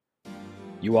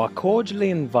You are cordially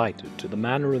invited to the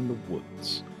Manor in the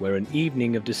Woods, where an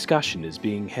evening of discussion is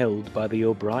being held by the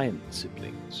O'Brien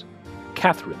siblings.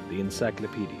 Catherine, the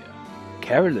Encyclopedia,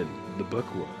 Carolyn, the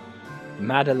Bookworm,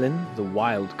 Madeline, the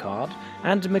Wild Card,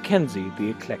 and Mackenzie, the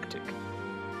Eclectic.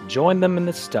 Join them in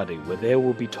the study where there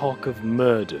will be talk of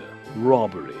murder,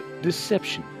 robbery,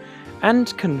 deception,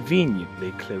 and conveniently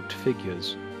cloaked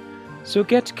figures. So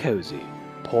get cozy,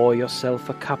 pour yourself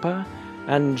a cuppa,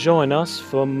 and join us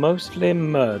for mostly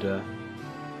murder.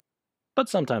 But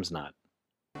sometimes not.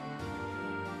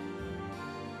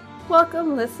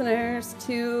 Welcome, listeners,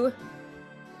 to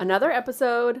another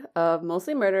episode of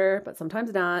Mostly Murder, but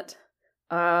Sometimes Not.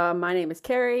 My name is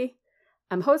Carrie.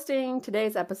 I'm hosting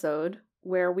today's episode,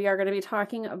 where we are going to be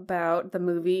talking about the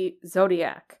movie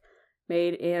Zodiac,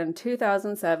 made in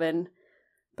 2007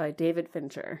 by David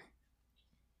Fincher.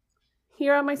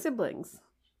 Here are my siblings.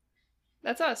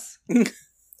 That's us.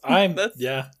 That's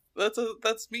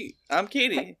me. I'm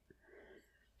Katie.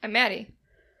 I'm Maddie.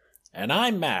 And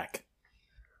I'm Mac.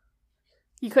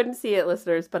 You couldn't see it,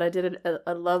 listeners, but I did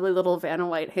a lovely little Vanna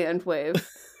White hand wave.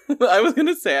 I was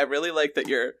gonna say, I really like that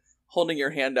you're holding your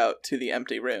hand out to the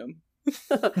empty room.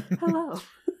 Hello.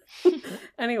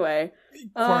 Anyway.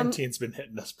 Quarantine's been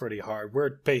hitting us pretty hard.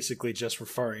 We're basically just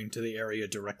referring to the area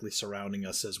directly surrounding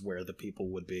us as where the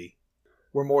people would be.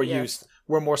 We're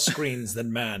more screens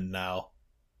than man now.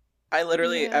 I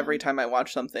literally, every time I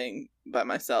watch something by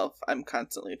myself, I'm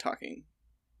constantly talking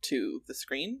to the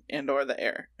screen and or the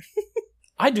air.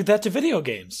 I do that to video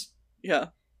games. Yeah.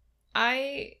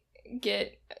 I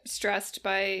get stressed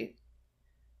by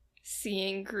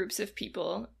seeing groups of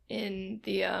people in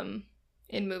the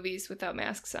in movies without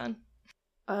masks on.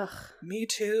 Ugh. Me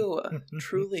too.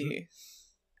 Truly.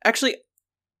 Actually,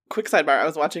 quick sidebar, I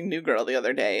was watching New Girl the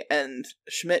other day, and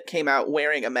Schmidt came out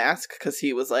wearing a mask because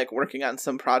he was, like, working on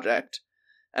some project.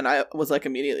 And I was, like,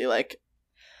 immediately like,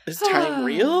 is time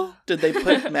real? Did they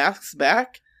put masks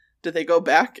back? Did they go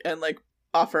back and, like,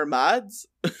 offer mods?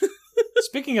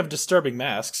 Speaking of disturbing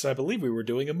masks, I believe we were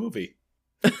doing a movie.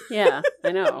 Yeah,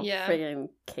 I know. Yeah. Friggin'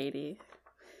 Katie.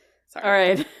 Sorry. All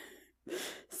right.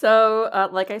 So,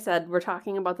 like I said, we're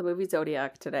talking about the movie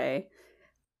Zodiac today.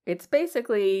 It's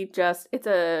basically it's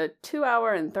a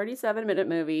 2-hour and 37-minute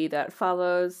movie that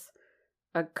follows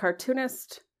a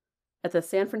cartoonist at the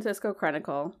San Francisco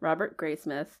Chronicle, Robert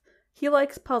Graysmith. He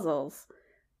likes puzzles,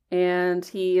 and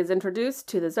he is introduced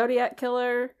to the Zodiac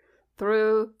Killer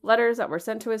through letters that were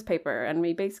sent to his paper, and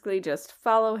we basically just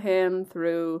follow him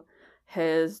through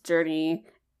his journey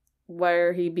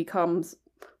where he becomes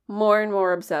more and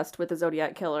more obsessed with the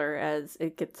Zodiac Killer as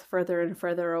it gets further and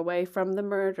further away from the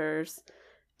murders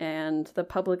and the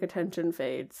public attention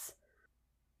fades.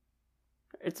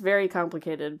 It's very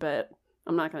complicated, but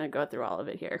I'm not going to go through all of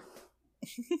it here.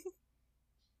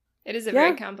 It is a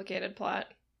very complicated plot.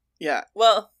 Yeah,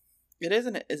 well, it is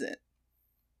and it isn't.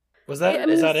 Is that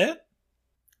it?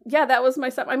 Yeah, that was my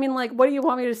stuff. I mean, like, what do you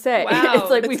want me to say? Wow.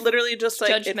 It's literally just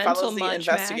like it follows the much,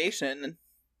 investigation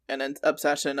and an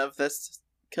obsession of this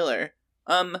killer.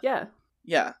 Yeah.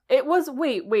 Yeah. It was,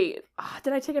 wait.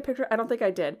 Did I take a picture? I don't think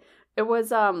I did. It was,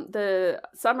 the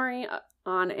summary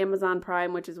on Amazon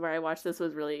Prime, which is where I watched this,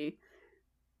 was really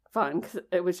fun. Because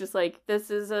it was just like, this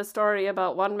is a story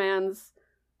about one man's,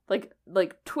 like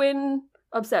twin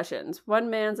obsessions. One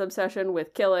man's obsession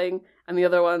with killing, and the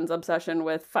other one's obsession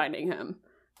with finding him.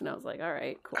 And I was like, all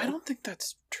right, cool. I don't think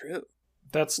that's true.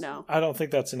 No. I don't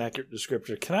think that's an accurate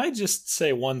description. Can I just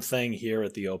say one thing here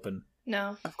at the open?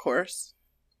 No. Of course.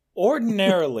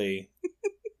 Ordinarily,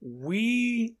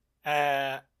 we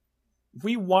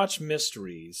watch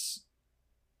mysteries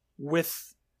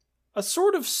with a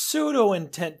sort of pseudo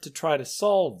intent to try to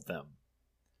solve them.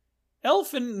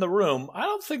 Elephant in the room, I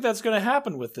don't think that's going to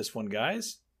happen with this one,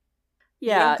 guys.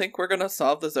 Yeah. You don't think we're going to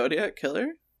solve the Zodiac Killer?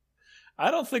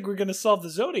 I don't think we're going to solve the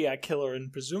Zodiac Killer in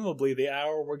presumably the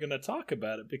hour we're going to talk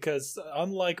about it, because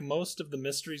unlike most of the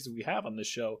mysteries that we have on this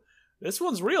show, this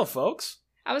one's real, folks.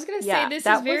 I was going to say, this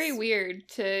is very weird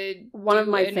to one do of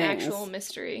my an things. Actual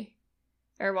mystery.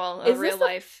 Or, well, a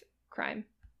real-life crime.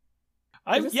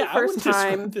 I wouldn't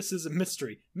describe this as a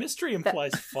mystery. Mystery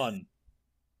implies fun.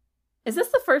 Is this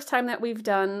the first time that we've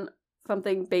done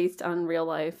something based on real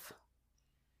life?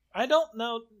 I don't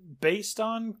know based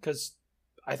on, because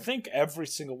I think every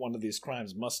single one of these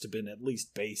crimes must have been at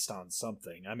least based on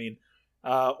something. I mean,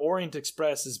 Orient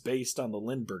Express is based on the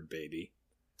Lindbergh baby.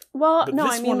 Well, no,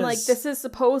 I mean, like, this is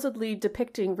supposedly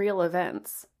depicting real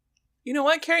events. You know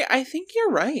what, Carrie? I think you're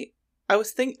right. I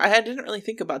didn't really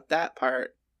think about that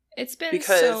part. It's been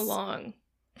so long.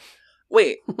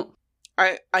 Wait.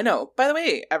 I know. By the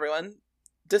way, everyone,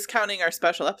 discounting our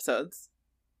special episodes,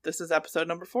 this is episode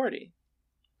number 40.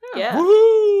 Yeah.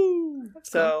 Woo!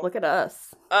 So Look at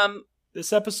us.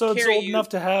 This episode's Carrie, old enough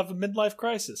to have a midlife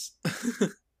crisis.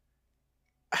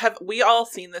 have we all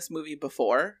seen this movie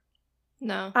before?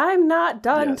 No. I'm not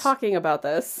done Yes. talking about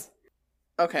this.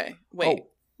 Okay, wait. Oh.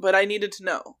 But I needed to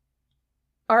know.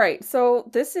 All right, so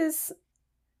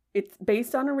it's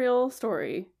based on a real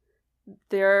story.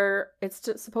 It's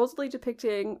supposedly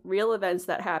depicting real events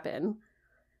that happen.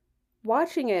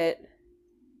 Watching it,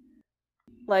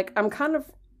 like, I'm kind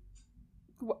of,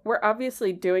 we're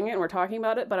obviously doing it and we're talking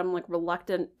about it, but I'm like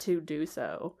reluctant to do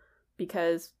so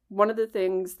because one of the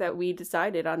things that we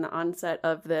decided on the onset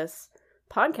of this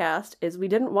podcast is we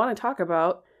didn't want to talk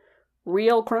about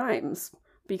real crimes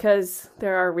because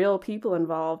there are real people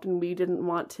involved and we didn't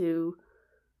want to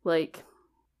like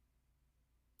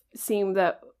seem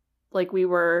that like we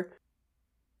were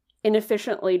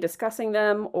inefficiently discussing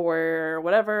them or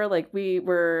whatever. Like we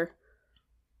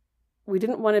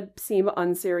didn't want to seem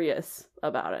unserious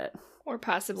about it. Or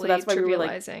possibly So that's why we were,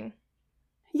 like- trivializing.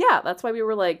 Yeah, that's why we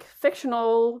were like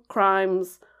fictional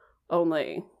crimes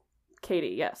only.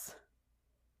 Katie, yes.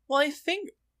 Well, I think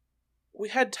we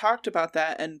had talked about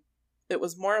that, and it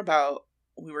was more about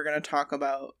we were going to talk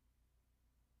about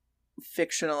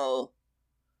fictionalized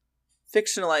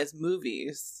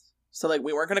movies. So, like,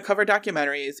 we weren't going to cover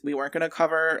documentaries. We weren't going to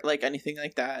cover, like, anything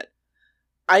like that.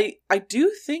 I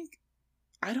do think,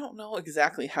 I don't know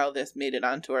exactly how this made it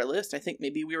onto our list. I think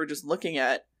maybe we were just looking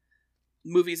at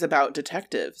movies about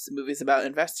detectives, movies about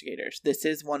investigators. This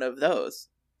is one of those.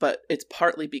 But it's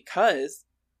partly because...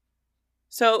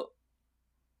 So,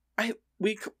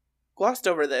 we glossed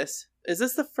over this. Is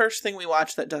this the first thing we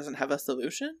watch that doesn't have a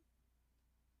solution?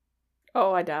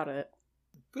 Oh, I doubt it.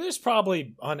 There's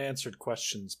probably unanswered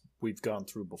questions we've gone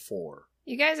through before.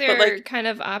 You guys But, are like- kind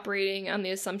of operating on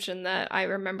the assumption that I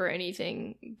remember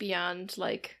anything beyond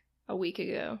like a week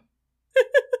ago.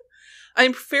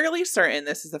 I'm fairly certain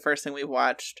this is the first thing we've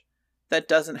watched that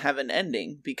doesn't have an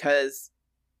ending because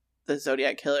the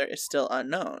Zodiac Killer is still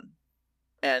unknown.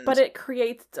 And But it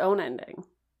creates its own ending.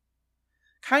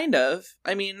 kind of.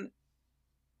 I mean,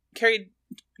 Carrie,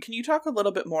 can you talk a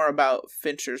little bit more about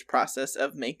Fincher's process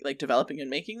of developing and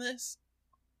making this?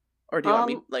 Or do you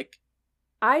want me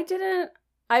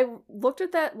I looked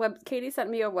at that Katie sent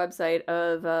me a website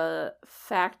of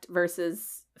Fact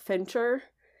versus Fincher.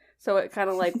 So it kind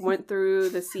of like went through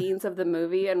the scenes of the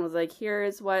movie and was like,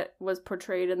 here's what was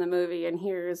portrayed in the movie and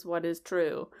here's what is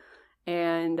true.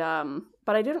 And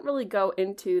but I didn't really go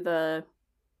into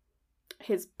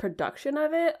his production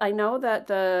of it. I know that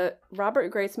the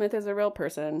Robert Graysmith is a real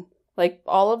person. Like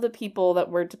all of the people that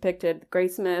were depicted,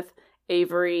 Graysmith,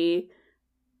 Avery,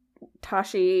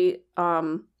 Tashi,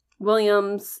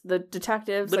 Williams, the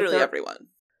detectives, literally like everyone?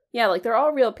 yeah, like they're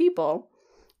all real people.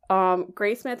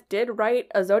 Graysmith did write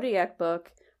a Zodiac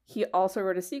book. He also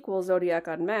wrote a sequel, Zodiac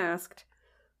Unmasked.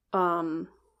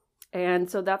 And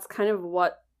so that's kind of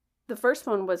what the first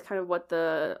one was, kind of what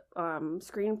the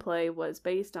screenplay was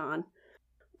based on.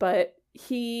 But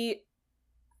he,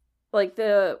 like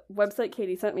the website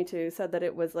Katie sent me to, said that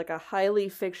it was like a highly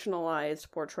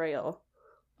fictionalized portrayal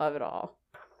of it all.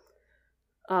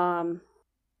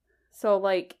 So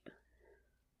like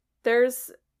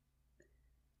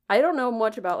I don't know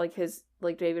much about like his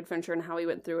like David Fincher and how he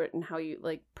went through it and how he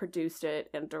like produced it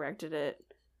and directed it,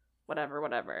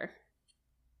 whatever.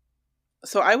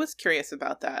 So I was curious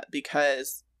about that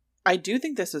because I do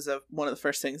think this is one of the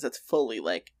first things that's fully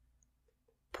like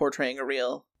portraying a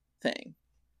real thing.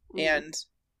 And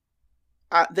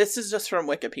this is just from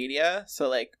Wikipedia, so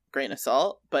like grain of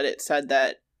salt, but it said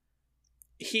that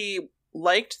he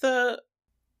liked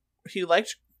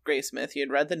Graysmith. He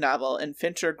had read the novel, and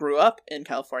Fincher grew up in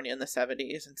California in the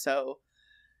 70s, and so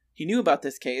he knew about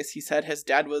this case. He said his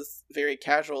dad was very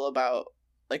casual about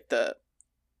like the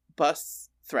bus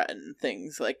threaten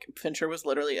things. Like Fincher was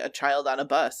literally a child on a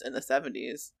bus in the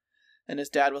 70s, and his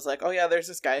dad was like, oh yeah, there's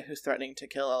this guy who's threatening to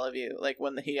kill all of you, like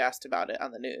when he asked about it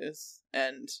on the news.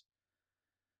 And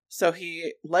so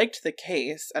he liked the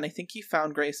case, and I think he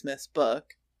found Graysmith's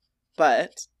book,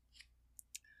 but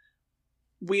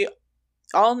we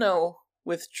all know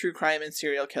with true crime and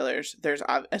serial killers, there's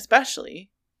especially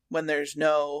when there's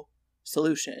no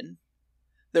solution,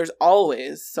 there's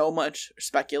always so much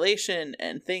speculation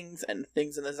and things in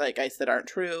the zeitgeist that aren't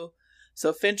true.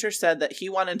 So Fincher said that he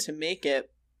wanted to make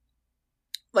it,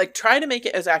 like, try to make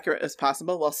it as accurate as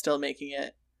possible while still making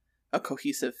it a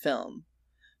cohesive film.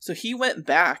 So he went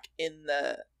back in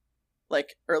the,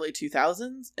 like, early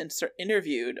 2000s and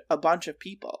interviewed a bunch of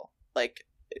people, like,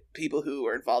 people who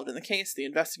were involved in the case, the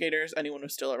investigators, anyone who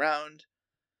was still around.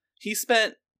 He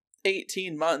spent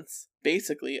 18 months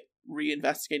basically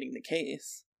reinvestigating the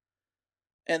case.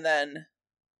 And then,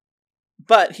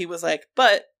 but he was like,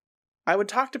 but I would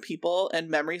talk to people and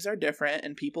memories are different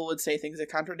and people would say things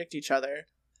that contradict each other.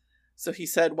 So he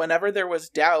said whenever there was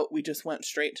doubt, we just went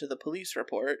straight to the police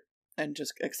report and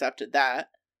just accepted that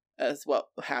as what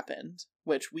happened,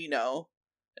 which we know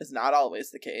is not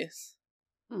always the case.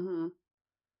 Mm-hmm.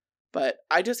 But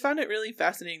I just found it really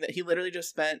fascinating that he literally just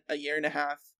spent a year and a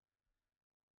half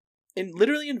in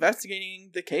literally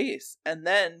investigating the case and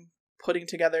then putting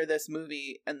together this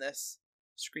movie and this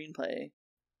screenplay.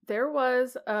 There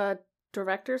was a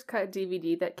director's cut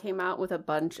DVD that came out with a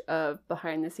bunch of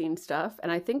behind the scenes stuff,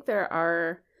 and I think there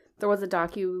was a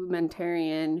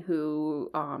documentarian who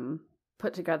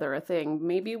put together a thing,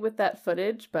 maybe with that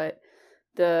footage, but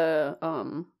the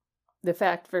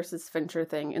Fact versus Fincher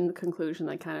thing, in the conclusion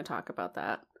they kind of talk about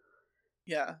that.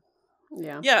 Yeah.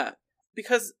 Yeah,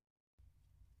 because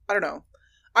I don't know,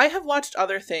 I have watched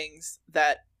other things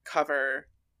that cover,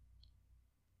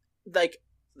 like,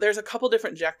 there's a couple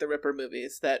different Jack the Ripper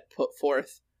movies that put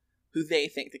forth who they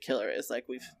think the killer is. Like,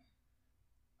 we've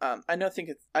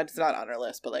it's not on our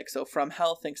list, but like, so From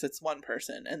Hell thinks it's one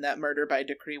person, and that Murder by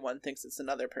Decree one thinks it's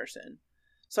another person.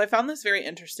 So I found this very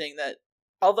interesting that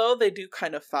although they do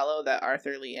kind of follow that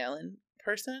Arthur Lee Allen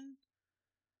person,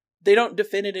 they don't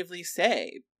definitively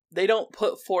say, they don't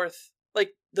put forth,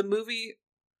 like, the movie,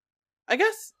 I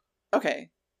guess, okay.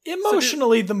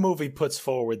 Emotionally, the movie puts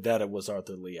forward that it was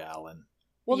Arthur Lee Allen.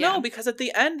 Well, Yeah. no, because at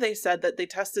the end they said that they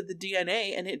tested the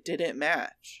DNA and it didn't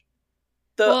match.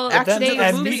 Well, But then they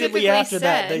immediately specifically after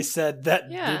that, said- they said that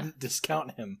Yeah. didn't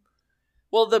discount him.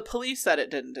 Well, the police said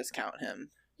it didn't discount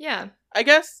him. Yeah. I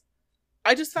guess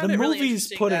I just found The it really movie's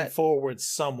interesting putting that forward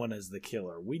someone as the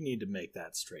killer. We need to make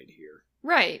that straight here.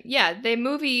 Right. Yeah. The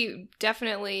movie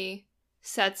definitely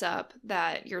sets up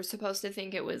that you're supposed to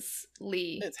think it was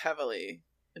Lee. it's heavily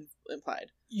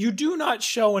implied. You do not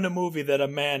show in a movie that a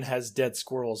man has dead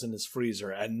squirrels in his freezer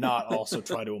and not also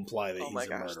try to imply that Oh my he's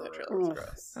a gosh, that murderer. trailer was Oof.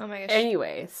 gross. Oh my gosh.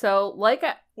 Anyway, so like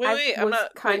Wait, I'm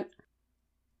not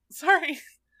Sorry.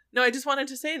 No, I just wanted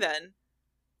to say then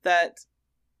that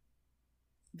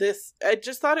I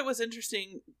just thought it was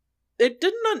interesting. It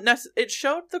didn't it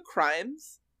showed the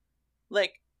crimes,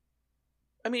 like,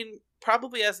 I mean,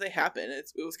 probably as they happen.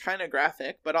 It was kind of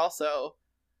graphic, but also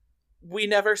we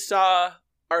never saw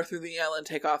Arthur Lee Allen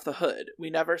take off the hood. We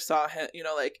never saw him,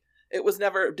 like, it was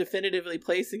never definitively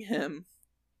placing him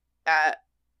at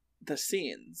the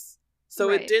scenes. So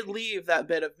Right. it did leave that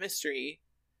bit of mystery.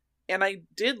 And I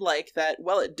did like that,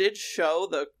 well, it did show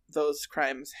those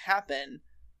crimes happen.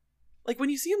 Like, when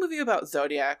you see a movie about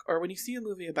Zodiac, or when you see a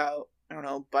movie about, I don't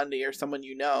know, Bundy or someone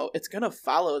you know, it's going to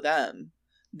follow them.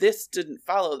 This didn't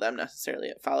follow them necessarily.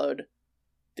 It followed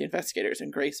the investigators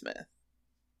and Graysmith.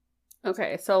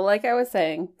 Okay, so like I was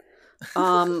saying,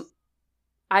 I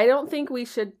don't think we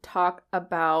should talk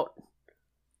about,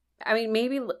 I mean,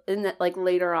 maybe in that, like,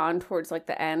 later on towards like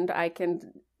the end, I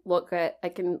can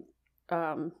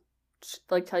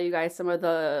like tell you guys some of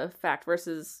the Fact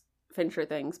versus Fincher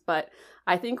things, but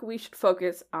I think we should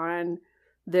focus on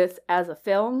this as a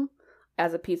film,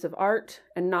 as a piece of art,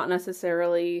 and not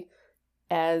necessarily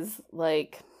as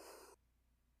like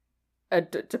a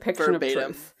depiction Verbatim. of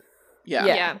truth. Yeah.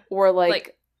 Yeah. Or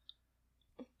like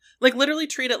Like, literally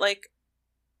treat it like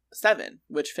Seven,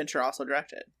 which Fincher also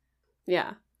directed.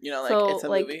 yeah. Like, it's a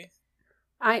like, movie.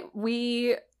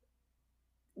 We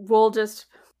will just,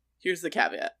 Here's the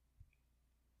caveat.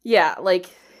 yeah, like,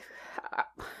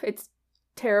 it's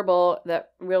terrible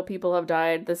that real people have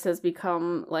died. This has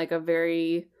become like a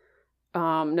very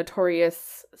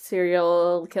notorious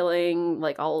serial killing,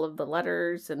 like all of the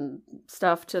letters and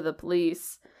stuff to the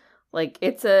police. Like,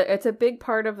 it's a big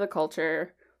part of the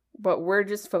culture, but we're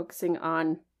just focusing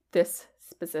on this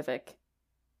specific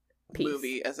piece.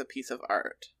 Movie as a piece of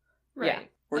art. Right. Yeah.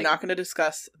 We're Like, not going to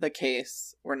discuss the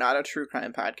case. We're not a true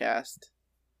crime podcast.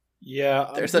 Yeah,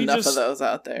 There's enough of those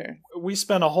out there. We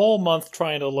spent a whole month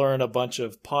trying to learn a bunch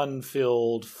of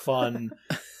pun-filled, fun,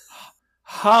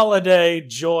 holiday,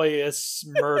 joyous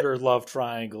murder love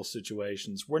triangle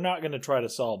situations. We're not going to try to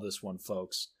solve this one,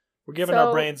 folks. We're giving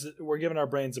our brains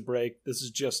a break. This is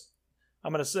just,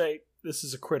 I'm going to say, this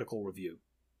is a critical review.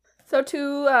 So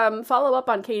to follow up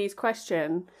on Katie's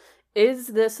question, is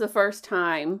this the first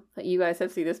time that you guys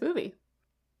have seen this movie?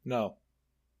 No.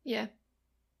 Yeah.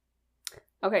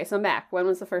 Okay, so Mac, when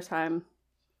was the first time?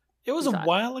 It was You a saw it.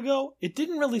 while ago. It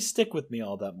didn't really stick with me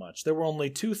all that much. There were only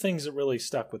two things that really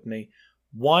stuck with me.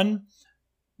 One,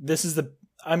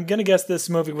 I'm going to guess this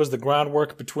movie was the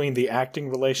groundwork between the acting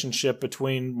relationship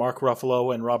between Mark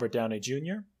Ruffalo and Robert Downey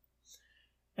Jr.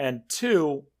 And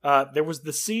two, There was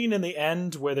the scene in the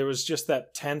end where there was just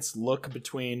that tense look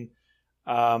between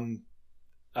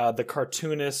the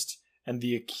cartoonist and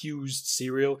the accused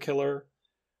serial killer.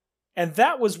 And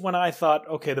that was when I thought,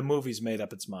 okay, the movie's made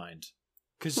up its mind.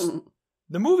 Because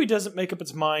the movie doesn't make up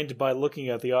its mind by looking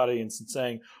at the audience and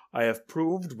saying, I have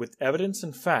proved with evidence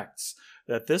and facts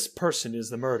that this person is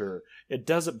the murderer. It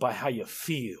does it by how you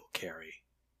feel, Carrie.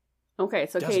 Okay,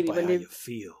 so It does Katie, it by how you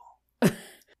feel.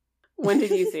 when did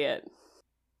you see it?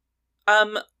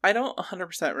 I don't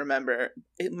 100% remember.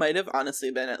 It might have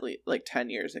honestly been at least like 10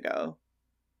 years ago.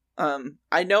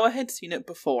 I know I had seen it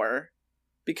before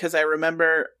because I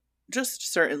remember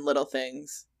just certain little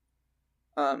things.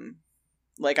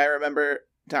 Like I remember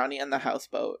Downey on the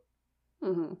houseboat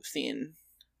scene.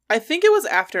 I think it was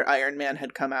after Iron Man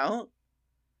had come out,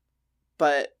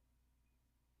 but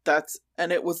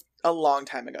and it was a long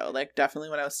time ago. Like definitely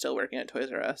when I was still working at Toys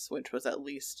R Us, which was at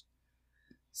least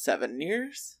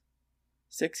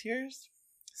 6 years.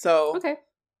 So Okay.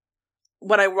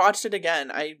 when I watched it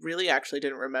again, I really actually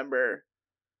didn't remember.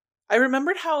 I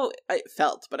remembered how it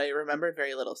felt, but I remembered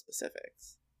very little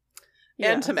specifics.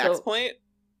 Yeah, And to Mac's so- point,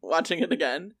 watching it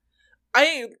again,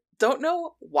 I don't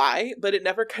know why, but it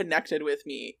never connected with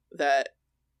me that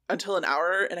until an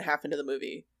hour and a half into the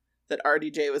movie that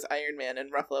RDJ was Iron Man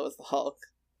and Ruffalo was the Hulk.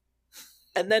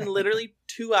 And then literally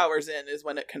 2 hours in is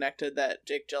when it connected that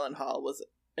Jake Gyllenhaal was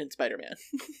in Spider-Man.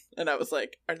 And I was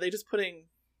like, are they just putting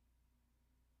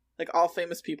like all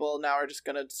famous people now are just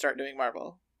gonna start doing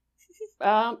Marvel?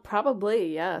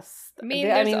 Probably, yes. I mean,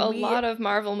 there's a lot of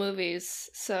Marvel movies,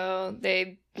 so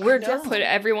We're know. just put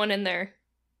everyone in there.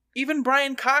 Even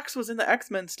Brian Cox was in the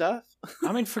X-Men stuff.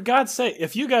 I mean, for God's sake,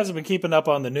 if you guys have been keeping up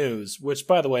on the news, which,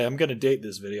 by the way, I'm going to date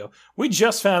this video, we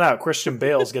just found out Christian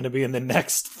Bale's going to be in the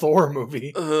next Thor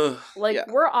movie.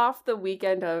 We're off the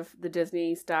weekend of the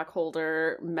Disney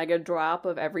stockholder mega drop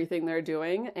of everything they're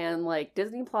doing, and like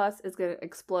Disney Plus is going to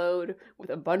explode with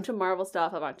a bunch of Marvel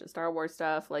stuff, a bunch of Star Wars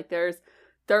stuff. Like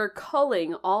they're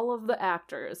culling all of the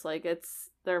actors. Like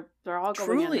they're all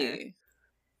going in there. Truly.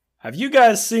 Have you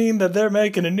guys seen that they're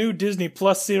making a new Disney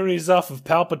Plus series off of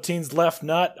Palpatine's left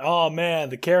nut? Oh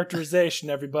man, the characterization,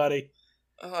 everybody.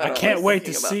 Oh, I don't can't like wait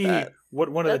to thinking about see that. what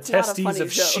one of That's the not a testes funny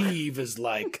of joke. Sheev is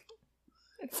like.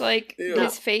 It's like Ew.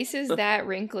 his face is that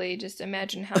wrinkly. Just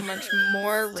imagine how much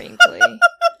more wrinkly.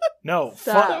 No,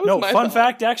 That was my fun fault.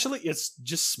 fact, actually, it's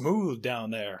just smooth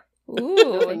down there.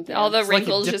 Ooh, Thank you. all the It's like it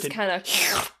wrinkles dipped just in- kind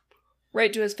of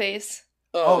right to his face.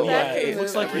 Oh, yeah, That's it the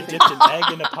looks like you movie. dipped an egg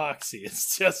in epoxy.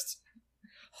 It's just...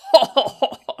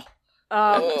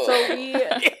 So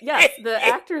yes, the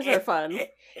actors are fun.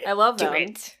 I love Do them.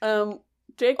 it.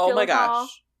 Jake Oh my Gyllenhaal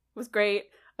gosh. was great.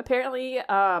 Apparently,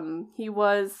 he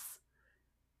was.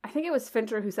 I think it was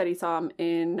Fincher who said he saw him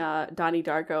in Donnie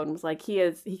Darko and was like,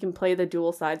 he can play the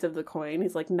dual sides of the coin.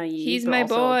 He's like naive. He's but my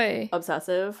also boy.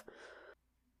 obsessive.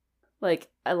 Like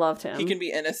I loved him. He can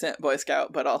be innocent Boy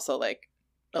Scout, but also like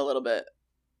a little bit.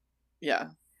 Yeah.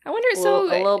 I wonder.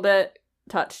 a little bit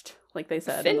touched, like they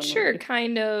said. in the Fincher movie.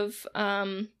 kind of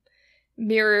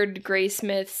mirrored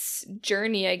Graysmith's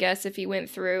journey, I guess, if he went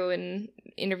through and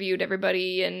interviewed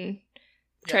everybody and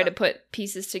tried Yeah. to put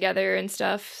pieces together and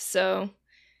stuff. So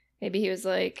maybe he was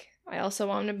like, I also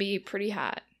want to be pretty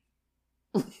hot.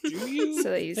 Do you So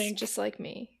that he's think just like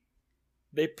me.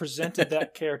 they presented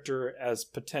that character as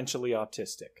potentially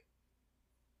autistic?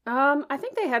 I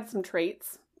think they had some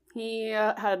traits. He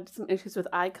had some issues with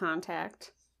eye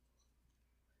contact,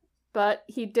 but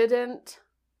he didn't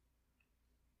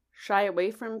shy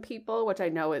away from people, which I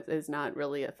know is not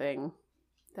really a thing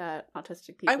that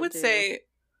autistic people I would do. say,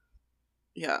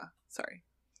 yeah, sorry.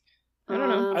 I don't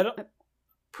know. I don't-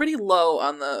 Pretty low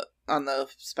on the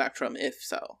spectrum, if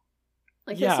so.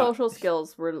 Like Yeah. his social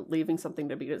skills were leaving something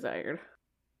to be desired.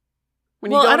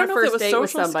 When Well, you go I on don't a know if it first was date with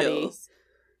social somebody, skills.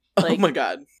 like- Oh my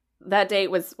god. that date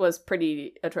was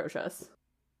pretty atrocious.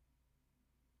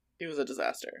 He was a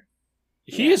disaster.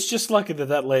 He is just lucky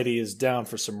that lady is down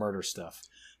for some murder stuff.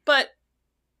 But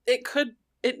it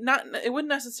wouldn't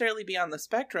necessarily be on the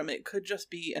spectrum. It could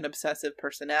just be an obsessive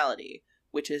personality,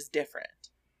 which is different.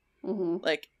 Hmm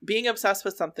Like being obsessed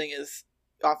with something is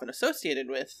often associated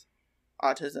with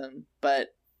autism,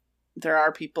 but there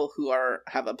are people who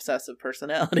have obsessive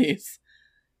personalities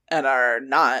and are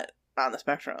not on the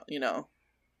spectrum, you know.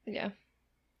 Yeah.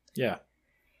 Yeah.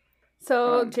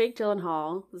 So Um, Jake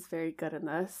Gyllenhaal was very good in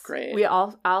this. Great. We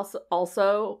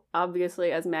also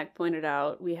obviously, as Mac pointed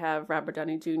out, we have Robert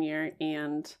Downey Jr.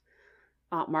 and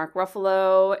Mark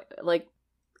Ruffalo like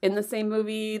in the same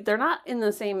movie. They're not in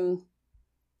the same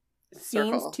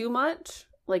scenes Circle. too much.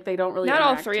 Like they don't really Not all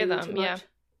interact three of too them, yeah.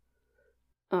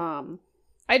 much.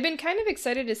 I'd been kind of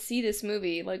excited to see this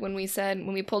movie. Like when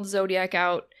we pulled Zodiac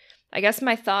out, I guess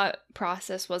my thought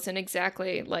process wasn't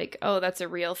exactly like, oh, that's a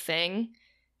real thing.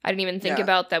 I didn't even think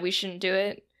about that we shouldn't do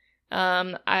it.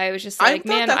 I was just like,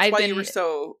 man, that's why you were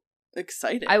so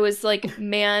excited. I was like,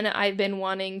 man, I've been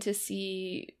wanting to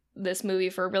see this movie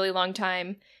for a really long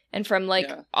time. And from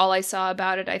all I saw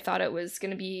about it, I thought it was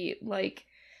going to be like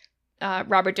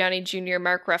Robert Downey Jr.,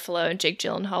 Mark Ruffalo, and Jake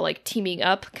Gyllenhaal like teaming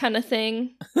up kind of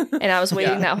thing. And I was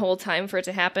waiting that whole time for it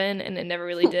to happen, and it never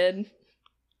really did.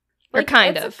 Or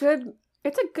kind of.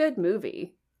 It's a good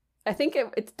movie. I think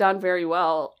it's done very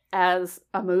well as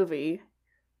a movie,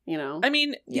 you know? I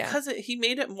mean, because he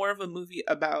made it more of a movie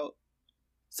about...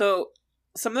 So,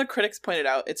 some of the critics pointed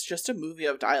out it's just a movie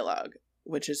of dialogue,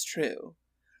 which is true.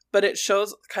 But it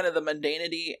shows kind of the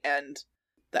mundanity and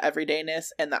the everydayness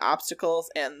and the obstacles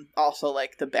and also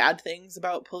like the bad things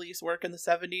about police work in the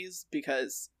 70s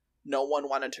because no one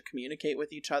wanted to communicate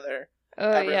with each other.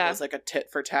 Everyone was like a tit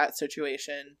for tat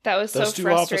situation. That was Those so two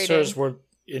frustrating. officers were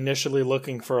initially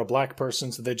looking for a black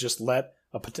person, so they just let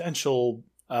a potential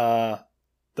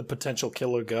the potential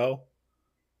killer go.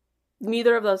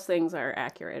 Neither of those things are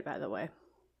accurate, by the way.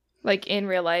 Like in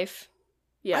real life?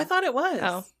 Yeah. I thought it was.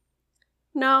 Oh.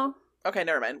 No. Okay,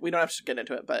 never mind. We don't have to get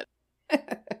into it, but...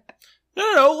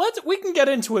 No. We can get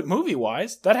into it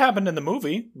movie-wise. That happened in the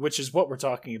movie, which is what we're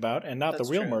talking about, and not That's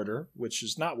the real true. murder, which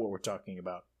is not what we're talking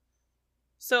about.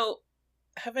 So,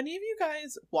 have any of you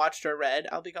guys watched or read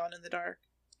I'll Be Gone in the Dark?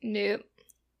 Nope.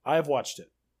 I have watched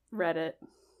it. Read it.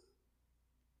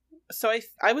 So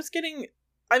I was getting...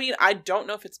 I mean, I don't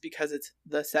know if it's because it's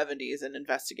the 70s and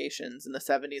investigations, and the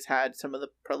 70s had some of the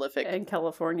prolific... In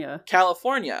California.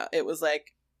 California. It was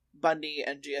like Bundy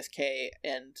and GSK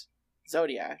and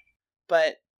Zodiac.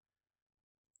 But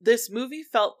this movie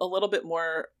felt a little bit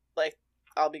more like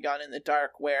I'll Be Gone in the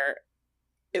Dark, where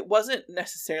it wasn't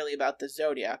necessarily about the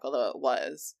Zodiac, although it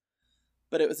was,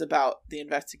 but it was about the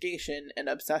investigation and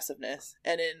obsessiveness.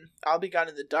 And in I'll Be Gone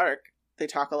in the Dark, they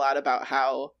talk a lot about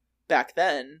how back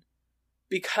then,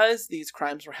 because these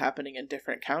crimes were happening in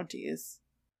different counties,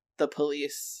 the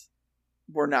police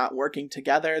were not working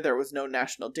together. There was no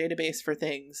national database for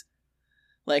things.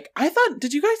 Like, I thought,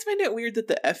 did you guys find it weird that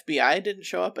the FBI didn't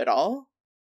show up at all?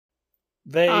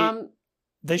 They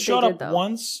showed up though.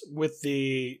 once with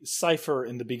the cipher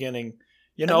in the beginning.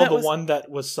 You know, the one that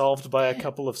was solved by a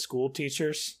couple of school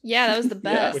teachers? Yeah, that was the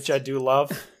best. Which I do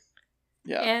love.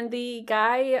 Yeah. And the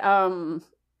guy,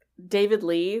 David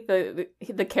Lee,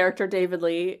 the character David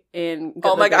Lee in Good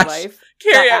Oh my Good gosh. Life.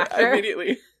 Carrie, that I actor.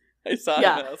 immediately I saw him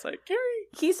and I was like, Carrie.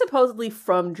 He's supposedly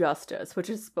from Justice,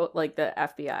 which is like the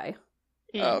FBI.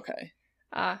 Oh, okay.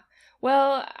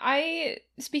 Well,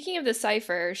 speaking of the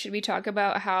cipher, should we talk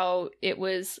about how it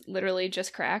was literally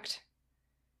just cracked?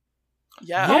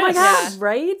 Yeah. Oh my Yes. god,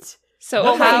 right? So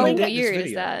Well, how they did this weird is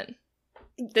video. that?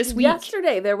 This week.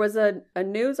 Yesterday, there was a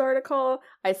news article.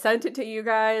 I sent it to you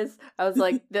guys. I was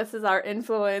like, this is our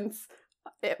influence.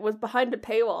 It was behind a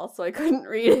paywall, so I couldn't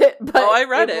read it. But I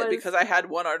read it was... because I had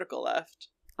one article left.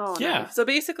 Oh, Yeah. nice. So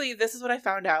basically, this is what I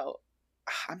found out.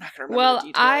 I'm not going to remember Well,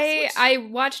 the details. I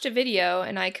watched a video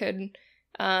and I could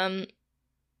kind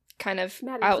of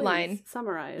Maddie, outline. please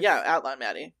summarize. Yeah, outline,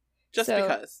 Maddie. Just So,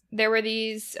 because. There were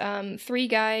these 3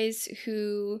 guys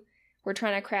who were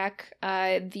trying to crack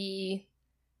I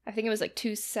think it was like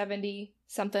 270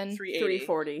 something. 380.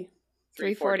 340.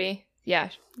 340. Yeah,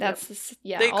 that's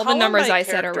They all call the numbers them by I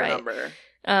said are character right. number.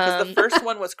 Because the first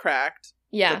one was cracked.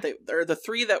 Yeah. But or the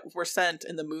 3 that were sent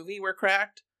in the movie were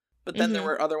cracked. But then there Mhm.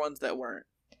 were other ones that weren't.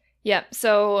 Yeah,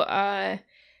 so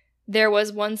there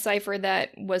was one cipher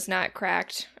that was not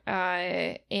cracked,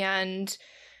 and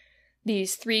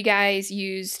these 3 guys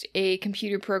used a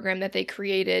computer program that they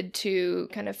created to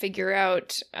kind of figure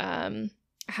out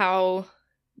how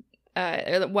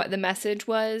what the message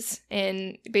was,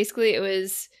 and basically it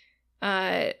was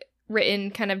written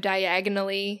kind of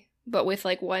diagonally, but with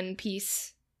like one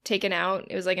piece taken out.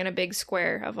 It was like in a big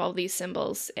square of all these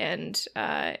symbols, and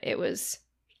it was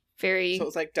very... So it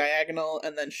was like diagonal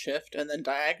and then shift and then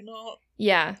diagonal?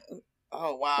 Yeah.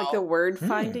 Oh, wow. Like the word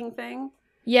finding thing?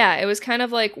 Yeah, it was kind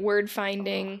of like word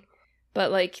finding,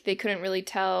 but like they couldn't really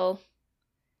tell,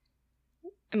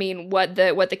 I mean, what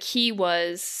the key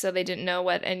was, so they didn't know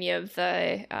what any of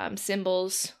the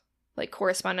symbols like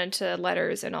corresponded to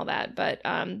letters and all that. But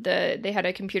they had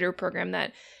a computer program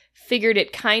that figured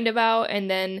it kind of out,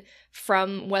 and then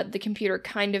from what the computer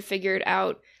kind of figured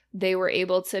out, they were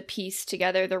able to piece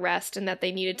together the rest, and that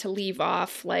they needed to leave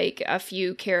off like a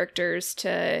few characters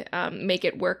to make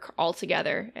it work all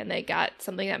together, and they got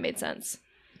something that made sense.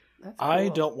 That's I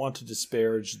cool. don't want to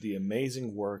disparage the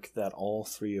amazing work that all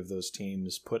three of those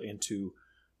teams put into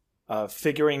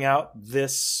figuring out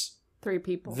this. 3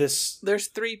 people. There's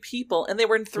 3 people, and they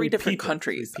were in 3 different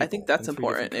countries. I think that's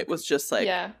important. It was just like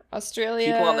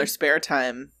Australia, people on their spare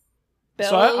time.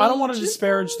 So I don't want to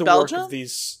disparage the work of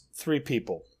these 3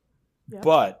 people,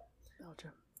 but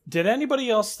Belgium. did anybody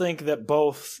else think that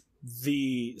both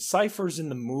the ciphers in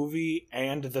the movie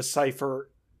and the cipher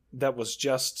that was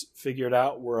just figured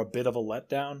out were a bit of a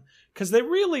letdown? Because they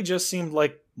really just seemed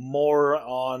like more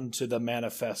on to the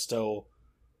manifesto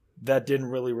that didn't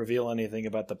really reveal anything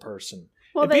about the person.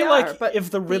 Well, It'd be like but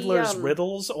if the Riddler's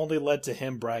riddles only led to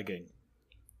him bragging.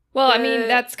 Well, I mean,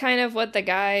 that's kind of what the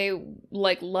guy,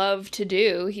 like, loved to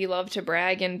do. He loved to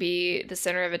brag and be the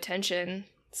center of attention,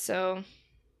 so...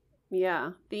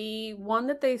 Yeah. The one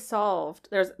that they solved,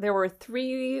 there were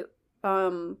 3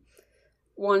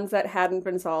 ones that hadn't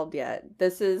been solved yet.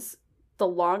 This is the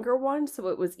longer one, so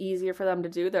it was easier for them to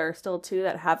do. There are still 2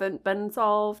 that haven't been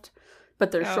solved,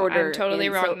 but they're shorter. I'm totally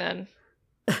wrong then.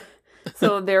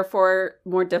 So therefore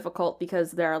more difficult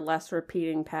because there are less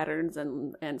repeating patterns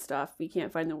and stuff. You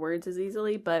can't find the words as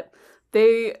easily, but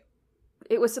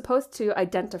it was supposed to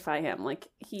identify him. Like,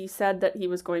 he said that he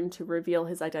was going to reveal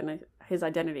his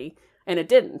identity, and it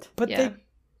didn't. But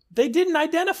they didn't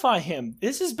identify him.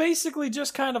 This is basically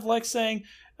just kind of like saying,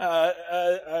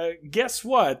 guess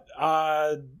what?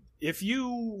 If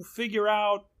you figure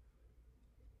out,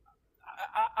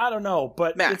 I don't know,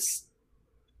 but Max.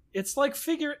 It's like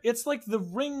the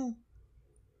ring.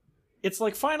 It's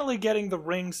like finally getting the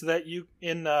rings that you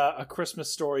in A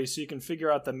Christmas Story, so you can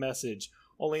figure out the message.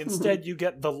 Only instead you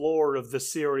get the lore of the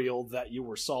cereal that you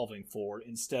were solving for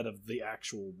instead of the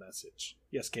actual message.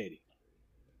 Yes, Katie.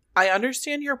 I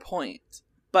understand your point,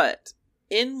 but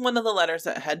in one of the letters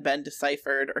that had been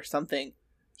deciphered or something,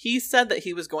 he said that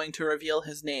he was going to reveal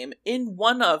his name in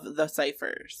one of the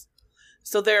ciphers.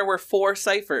 So there were 4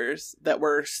 ciphers that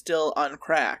were still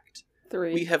uncracked.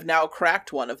 3. We have now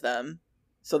cracked one of them,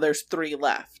 so there's 3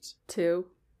 left. 2.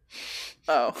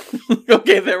 Oh,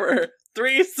 okay, there were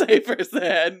 3 ciphers that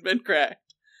hadn't been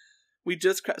cracked. We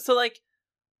just cracked. So, like,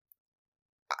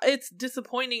 it's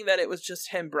disappointing that it was just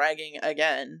him bragging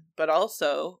again, but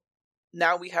also,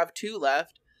 now we have 2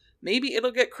 left. Maybe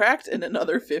it'll get cracked in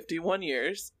another 51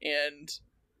 years, and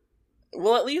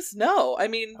we'll at least know. I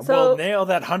mean, we'll nail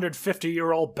that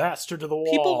 150-year-old bastard to the wall.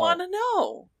 People want to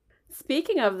know.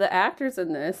 Speaking of the actors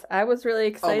in this, I was really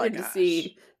excited to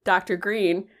see Dr.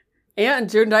 Green and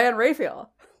June Diane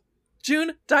Raphael.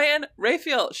 June Diane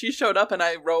Raphael. She showed up and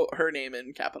I wrote her name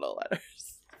in capital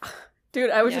letters. Dude,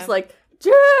 I was just like,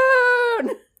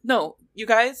 June! No, you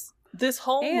guys, this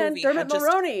whole movie Dermot had just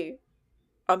Mulroney.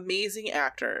 Amazing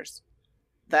actors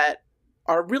that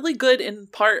are really good in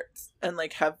parts and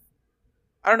like have,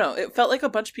 I don't know, it felt like a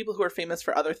bunch of people who are famous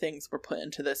for other things were put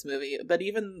into this movie, but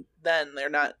even then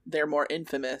they're more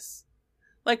infamous,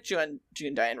 like June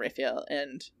Diane Raphael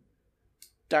and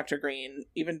Dr. Green,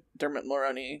 even Dermot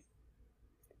Mulroney.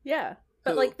 Yeah,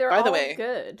 but who, like they're by all the way,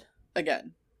 good.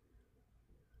 Again.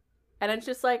 And it's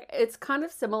just like, it's kind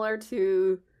of similar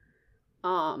to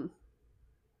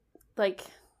like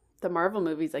the Marvel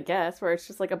movies, I guess, where it's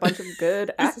just like a bunch of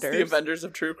good actors. Is this the Avengers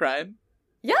of True Crime?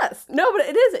 Yes. No, but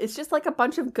it is. It's just like a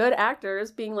bunch of good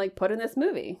actors being like put in this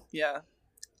movie. Yeah.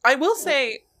 I will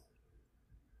say,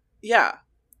 yeah.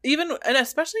 Even, and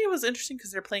especially it was interesting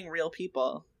because they're playing real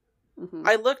people. Mm-hmm.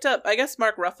 I looked up, I guess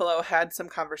Mark Ruffalo had some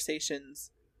conversations,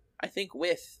 I think,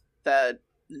 with the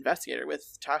investigator,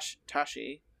 with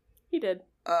Tashi. He did.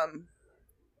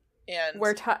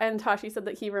 And Tashi said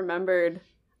that he remembered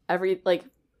everything.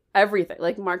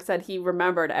 Like Mark said, he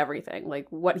remembered everything, like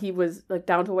what he was, like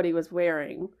down to what he was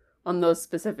wearing on those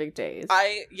specific days.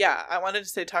 I wanted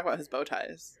to talk about his bow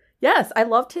ties. Yes, I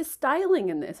loved his styling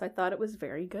in this. I thought it was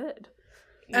very good.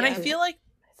 And I feel like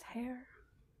his hair.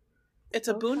 It's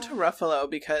a boon to Ruffalo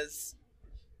because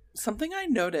something I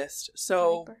noticed.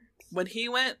 So when he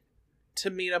went to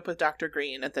meet up with Dr.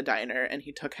 Green at the diner and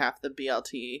he took half the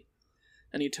BLT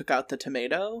and he took out the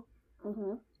tomato,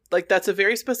 mm-hmm. like that's a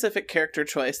very specific character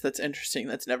choice that's interesting,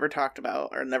 that's never talked about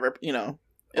or never,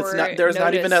 it's not, there's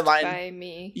not even a line by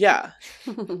me. Yeah.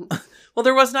 Well,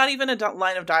 there was not even a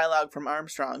line of dialogue from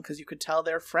Armstrong because you could tell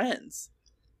they're friends.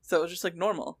 So it was just like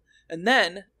normal. And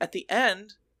then at the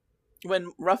end,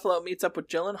 when Ruffalo meets up with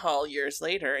Gyllenhaal years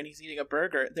later and he's eating a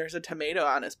burger, there's a tomato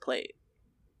on his plate.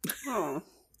 Oh.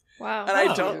 Wow. And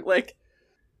I don't like,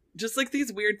 just like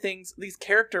these weird things, these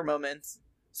character moments.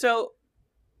 So,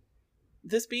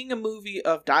 this being a movie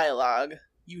of dialogue,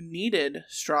 you needed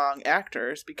strong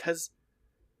actors because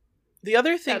the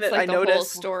other thing that's that like I the noticed.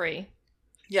 Whole story.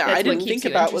 Yeah, That's I what didn't keeps think you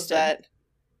about was interested. that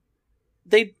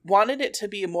they wanted it to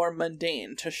be more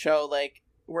mundane, to show, like,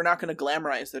 we're not going to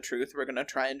glamorize the truth. We're going to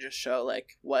try and just show,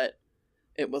 like, what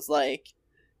it was like.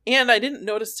 And I didn't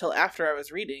notice till after I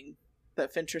was reading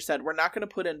that Fincher said, we're not going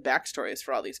to put in backstories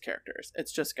for all these characters.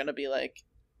 It's just going to be like,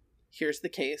 here's the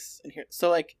case, and here. So,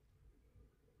 like,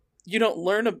 you don't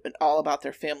learn all about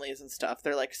their families and stuff.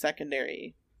 They're, like,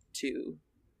 secondary to...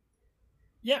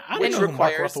 Yeah, I don't which know who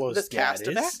Mark requires Ruffalo's this dad cast is.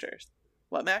 of actors.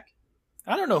 What, Mac?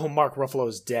 I don't know who Mark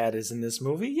Ruffalo's dad is in this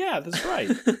movie. Yeah, that's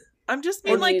right. I'm just I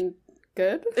being like, mean,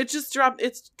 good. it just dropped.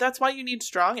 That's why you need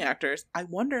strong actors. I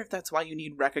wonder if that's why you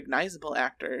need recognizable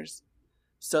actors,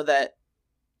 so that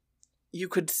you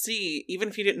could see, even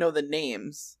if you didn't know the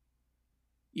names,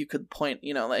 you could point.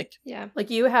 You know, like Yeah. Like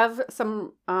you have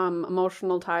some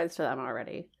emotional ties to them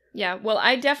already. Yeah, well,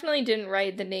 I definitely didn't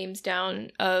write the names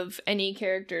down of any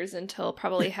characters until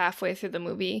probably halfway through the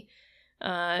movie.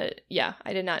 Yeah,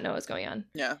 I did not know what was going on.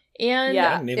 yeah, And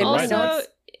Yeah, didn't even also, write notes.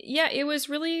 yeah, it was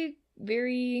really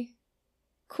very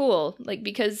cool, like,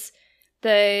 because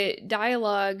the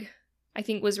dialogue, I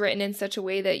think, was written in such a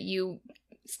way that you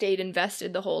stayed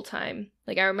invested the whole time.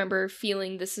 Like, I remember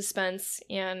feeling the suspense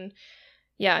and,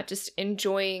 yeah, just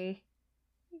enjoying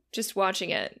just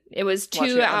watching it. It was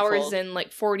Watching 2 it hours unfold. and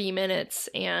like 40 minutes,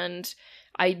 and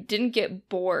I didn't get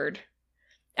bored.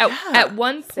 Yeah, At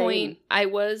one point, same. I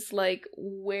was like,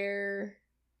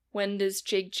 when does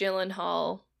Jake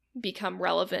Gyllenhaal become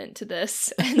relevant to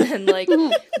this? And then, like,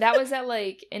 that was at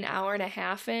like an hour and a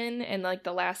half in, and like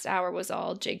the last hour was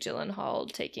all Jake Gyllenhaal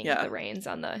taking Yeah. the reins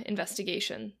on the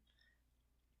investigation.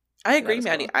 I That agree, was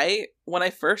Maddie. cool. When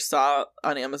I first saw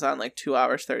on Amazon like 2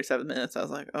 hours 37 minutes, I was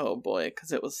like, oh boy,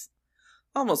 because it was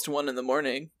almost 1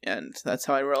 a.m, and that's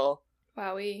how I roll.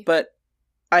 Wowie. But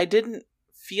I didn't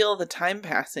feel the time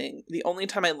passing. The only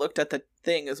time I looked at the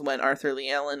thing is when Arthur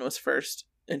Lee Allen was first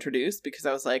introduced, because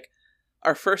I was like,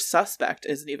 our first suspect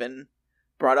isn't even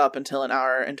brought up until an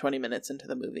hour and 20 minutes into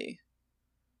the movie.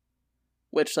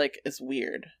 Which, like, is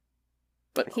weird.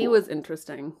 But He cool. was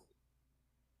interesting.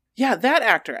 Yeah, that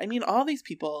actor. I mean, all these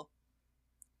people.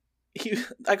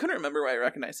 I couldn't remember where I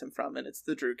recognized him from, and it's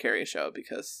the Drew Carey Show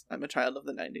because I'm a child of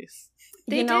the 90s.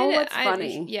 You know what's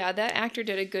funny? Yeah, that actor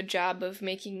did a good job of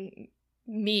making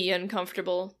me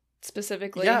uncomfortable,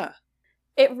 specifically. Yeah.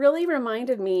 It really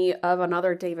reminded me of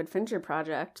another David Fincher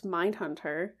project,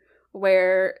 Mindhunter,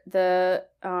 where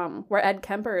where Ed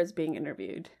Kemper is being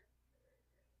interviewed.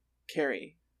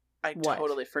 Carey. I What?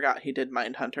 totally forgot he did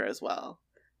Mindhunter as well.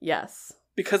 Yes.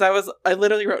 Because I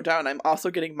literally wrote down, I'm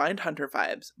also getting Mindhunter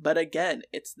vibes. But again,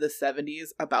 it's the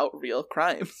 70s about real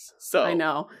crimes. So I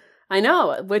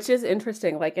know, which is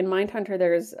interesting. Like in Mindhunter,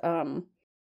 there's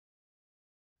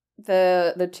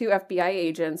the 2 FBI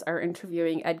agents are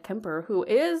interviewing Ed Kemper, who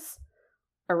is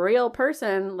a real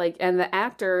person, like, and the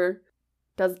actor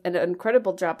does an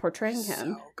incredible job portraying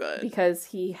him so good. because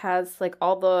he has like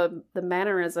all the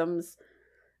mannerisms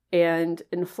and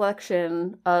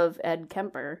inflection of Ed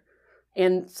Kemper.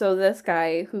 And so this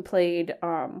guy who played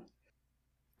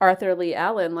Arthur Lee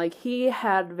Allen, like, he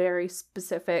had very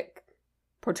specific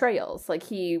portrayals. Like,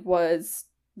 he was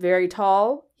very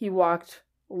tall. He walked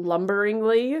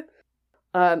lumberingly.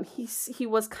 He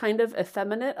was kind of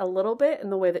effeminate a little bit in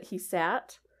the way that he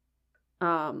sat.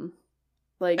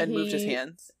 Like, And moved his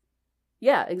hands.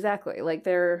 Yeah, exactly. Like,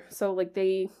 I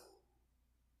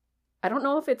don't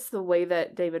know if it's the way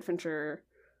that David Fincher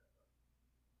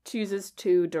chooses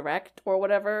to direct or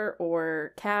whatever,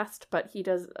 or cast, but he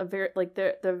does a very, like,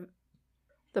 the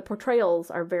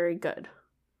portrayals are very good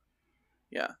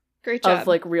Yeah. Great job. of,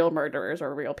 like, real murderers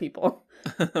or real people.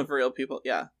 Of real people.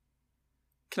 Yeah.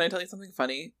 Can I tell you something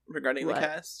funny regarding What? the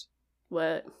cast?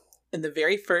 What? In the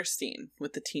very first scene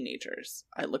with the teenagers,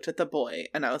 I looked at the boy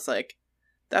and I was like,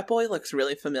 that boy looks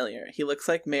really familiar. He looks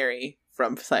like Mary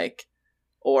from Psych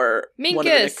or one of the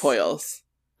Minkus. Nick Poyles.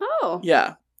 Oh.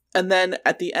 Yeah. And then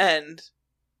at the end,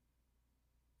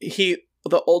 the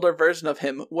older version of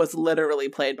him was literally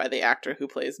played by the actor who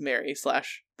plays Mary /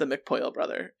 the McPoyle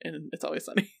brother in It's Always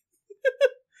Sunny.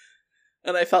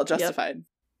 And I felt justified.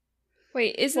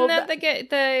 Wait, isn't Well, that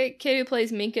the kid who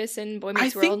plays Minkus in Boy I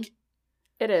Meets World? think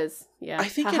It is. Yeah. I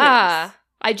think it Haha! is.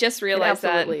 I just It realized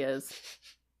that. absolutely is.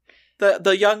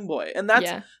 The young boy. And that's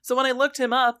Yeah. so when I looked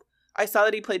him up, I saw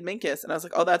that he played Minkus and I was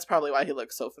like, oh, that's probably why he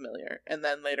looks so familiar. And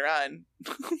then later on,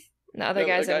 The other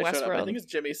guy's guy in showed up. I Westworld. think it's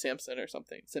Jimmy Sampson or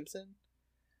something. Simpson?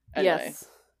 Anyway. Yes.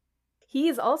 He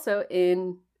is also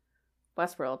in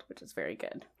Westworld, which is very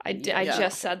good. I Yeah.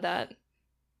 just said that.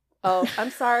 Oh, I'm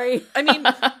sorry. I mean,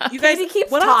 you guys Katie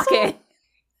keeps what also-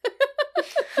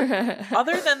 talking.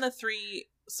 other than the 3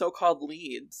 so-called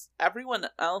leads, everyone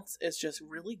else is just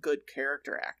really good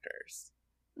character actors,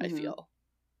 I feel.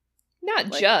 Not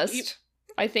Like, just.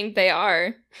 I think they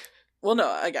are. Well, no,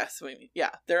 I guess.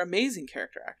 Yeah, they're amazing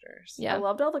character actors. Yeah. I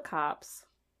loved all the cops.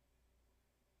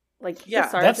 Like, Yeah,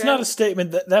 the That's not a sergeant.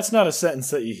 statement. That's not a sentence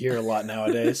that you hear a lot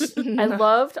nowadays. I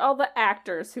loved all the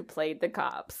actors who played the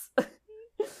cops.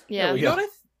 Yeah. we You know go. what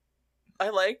I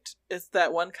liked is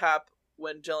that one cop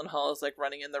when Gyllenhaal is like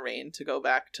running in the rain to go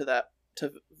back to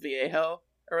Vallejo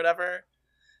or whatever.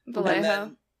 And Vallejo.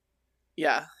 then,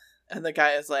 yeah, and the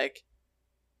guy is like,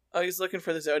 "Oh, he's looking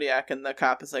for the Zodiac," and the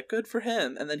cop is like, "Good for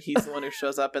him." And then he's the one who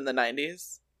shows up in the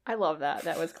 90s. I love that.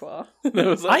 That was cool. And it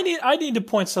was like, I need to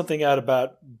point something out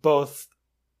about both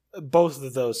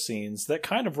of those scenes that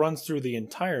kind of runs through the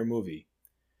entire movie.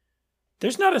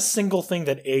 There's not a single thing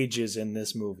that ages in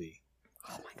this movie.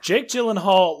 Oh my god. Jake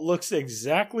Gyllenhaal looks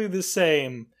exactly the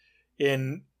same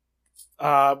in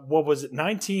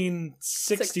 1969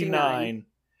 69.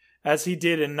 as he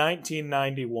did in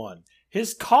 1991.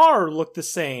 His car looked the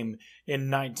same in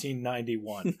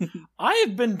 1991. I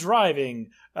have been driving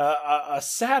a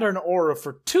Saturn Aura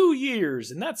for 2 years,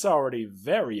 and that's already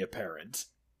very apparent.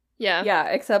 Yeah. Yeah,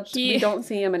 except He- we don't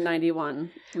see him in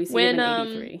 91. We see When, him in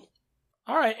 83.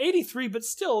 All right, 83, but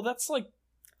still, that's like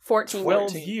 14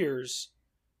 12 years. years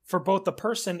for both the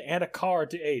person and a car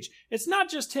to age. It's not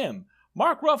just him.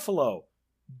 Mark Ruffalo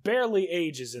barely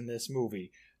ages in this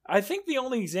movie. I think the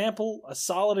only example, a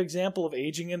solid example of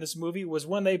aging in this movie, was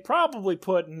when they probably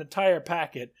put an entire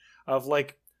packet of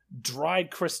like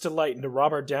dried crystallite into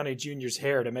Robert Downey Jr.'s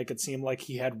hair to make it seem like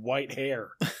he had white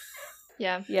hair.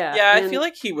 Yeah. Yeah. yeah, I and- feel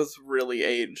like he was really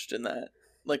aged in that,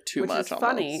 like too which much. is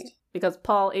almost. funny because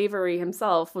Paul Avery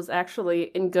himself was actually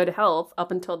in good health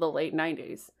up until the late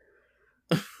 90s.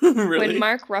 Really? When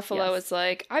Mark Ruffalo Yes. was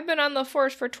like, I've been on the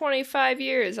force for 25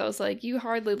 years, I was like, you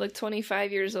hardly look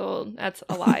 25 years old. That's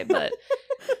a lie, but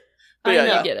I Yeah, know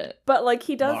yeah. you get it. But like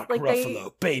he does, Mark like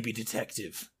Ruffalo, baby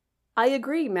detective. I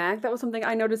agree, Mac. That was something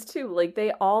I noticed too. Like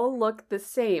they all look the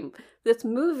same. This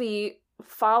movie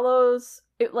follows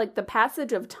it, like the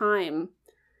passage of time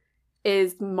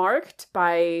is marked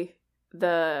by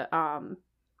the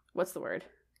what's the word?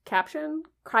 Caption?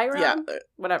 Chiron? Yeah,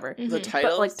 Whatever. the Mhm.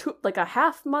 titles. But like a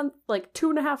half month, like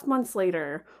 2.5 months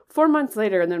later, 4 months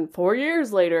later, and then 4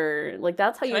 years later. Like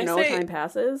that's how Can you I know say time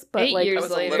passes. But 8 like years I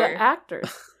was a later. little- the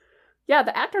actors. Yeah,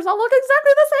 the actors all look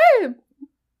exactly the same.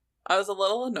 I was a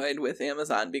little annoyed with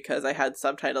Amazon because I had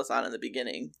subtitles on in the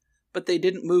beginning, but they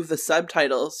didn't move the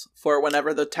subtitles for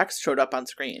whenever the text showed up on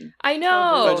screen. I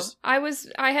know. So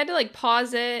I had to like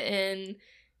pause it, and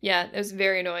yeah, it was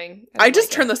very annoying. I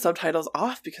just turned the subtitles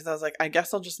off because I was like, I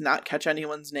guess I'll just not catch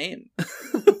anyone's name.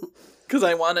 Because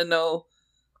I want to know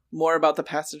more about the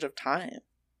passage of time.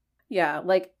 Yeah,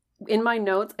 like in my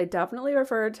notes, I definitely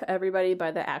referred to everybody by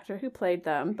the actor who played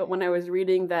them. But when I was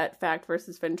reading that Fact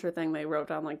versus Fincher thing, they wrote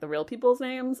down like the real people's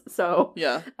names. So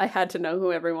Yeah. I had to know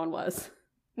who everyone was.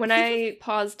 When I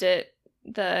paused it,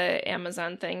 the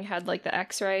Amazon thing had like the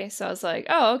X-ray, so I was like,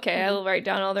 "Oh, okay, I'll write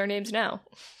down all their names now."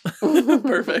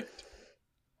 Perfect.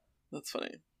 That's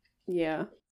funny. Yeah.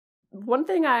 One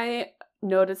thing I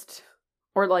noticed,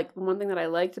 or like one thing that I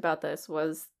liked about this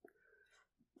was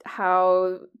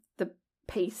how the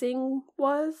pacing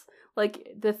was. Like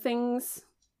the things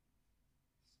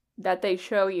that they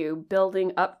show you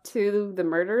building up to the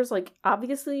murders, like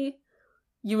obviously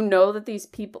you know that these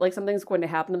people, like something's going to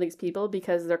happen to these people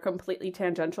because they're completely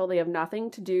tangential. They have nothing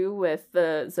to do with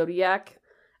the Zodiac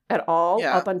at all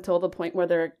Yeah. up until the point where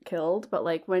they're killed. But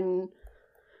like when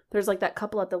there's like that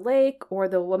couple at the lake or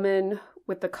the woman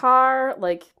with the car,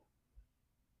 like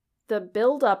the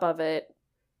buildup of it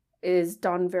is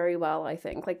done very well, I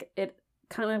think. Like it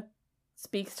kind of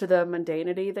speaks to the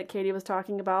mundanity that Katie was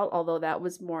talking about, although that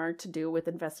was more to do with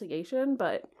investigation,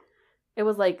 but it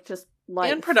was like just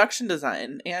life. And production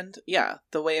design. And yeah,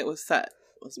 the way it was set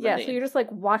was Yeah, so mundane. you're just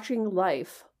like watching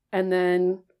life and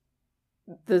then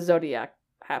the Zodiac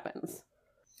happens.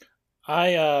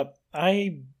 I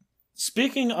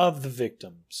speaking of the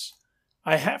victims,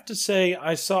 I have to say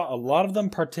I saw a lot of them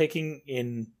partaking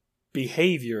in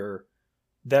behavior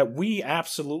that we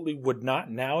absolutely would not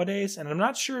nowadays, and I'm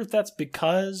not sure if that's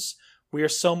because we are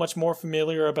so much more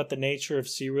familiar about the nature of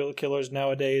serial killers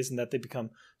nowadays and that they become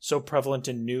so prevalent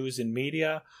in news and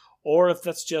media, or if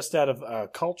that's just out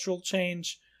of cultural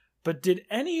change. But did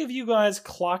any of you guys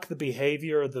clock the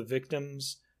behavior of the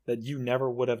victims that you never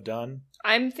would have done?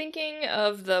 I'm thinking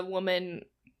of the woman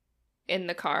in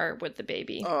the car with the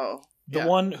baby. Oh. The yeah.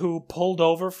 one who pulled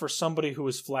over for somebody who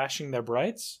was flashing their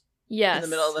brights? Yes, In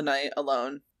the middle of the night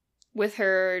alone. with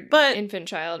her But- infant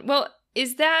child. Well,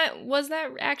 was that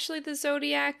actually the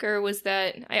Zodiac, or was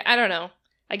that I don't know.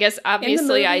 I guess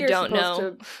obviously I don't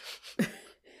know.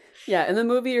 Yeah, in the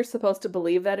movie you're supposed to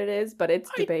believe that it is, but it's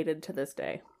debated to this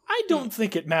day. I don't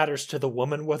think it matters to the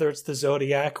woman whether it's the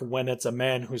Zodiac when it's a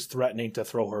man who's threatening to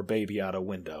throw her baby out a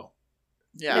window.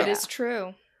 Yeah. It is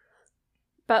true.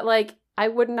 But, like, I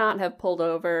would not have pulled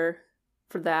over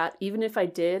for that, even if I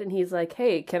did, and he's like,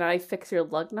 hey, can I fix your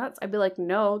lug nuts? I'd be like,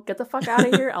 no, get the fuck out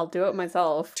of here, I'll do it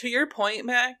myself. To your point,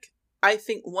 Mac, I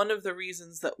think one of the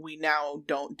reasons that we now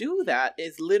don't do that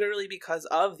is literally because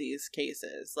of these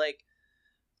cases. Like,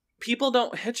 people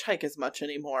don't hitchhike as much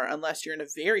anymore unless you're in a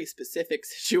very specific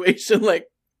situation, like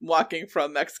walking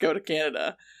from Mexico to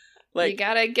Canada. Like, you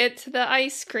gotta get to the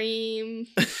ice cream.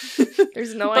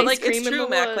 There's no but ice like, cream it's in true, the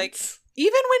Mac. woods. Like,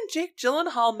 even when Jake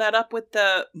Gyllenhaal met up with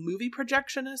the movie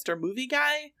projectionist or movie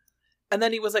guy, and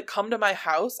then he was like, come to my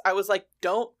house, I was like,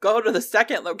 don't go to the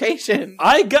second location.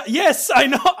 Yes, I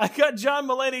know. I got John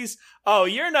Mulaney's, oh,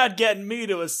 you're not getting me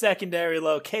to a secondary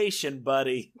location,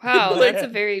 buddy. Wow, that's a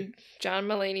very John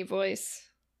Mulaney voice.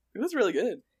 It was really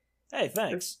good. Hey,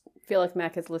 thanks. I feel like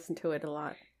Mac has listened to it a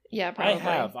lot. Yeah, probably. I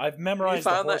have. I've memorized The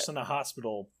found Horse that- in a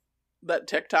Hospital. That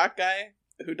TikTok guy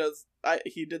who does,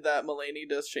 he did that Mulaney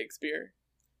does Shakespeare.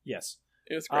 Yes.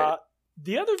 It was great.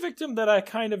 The other victim that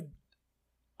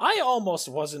I almost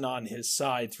wasn't on his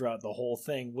side throughout the whole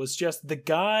thing was just the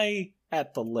guy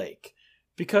at the lake.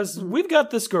 Because we've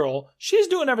got this girl, she's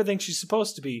doing everything she's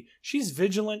supposed to be. She's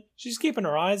vigilant, she's keeping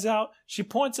her eyes out, she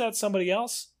points at somebody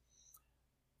else.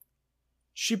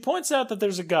 She points out that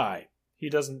there's a guy, he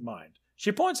doesn't mind.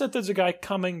 She points out there's a guy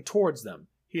coming towards them,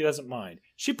 he doesn't mind.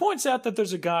 She points out that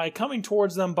there's a guy coming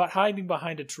towards them but hiding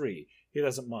behind a tree, he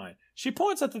doesn't mind. She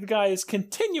points out that the guy is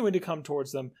continuing to come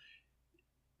towards them,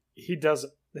 he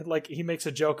doesn't. Like, he makes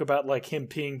a joke about, like, him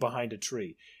peeing behind a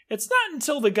tree. It's not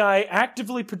until the guy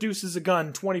actively produces a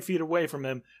gun 20 feet away from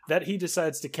him that he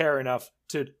decides to care enough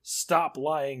to stop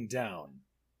lying down.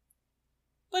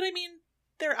 But I mean,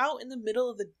 they're out in the middle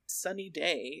of the sunny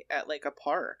day at, like, a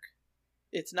park.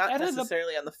 It's not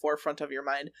necessarily on the forefront of your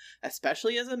mind,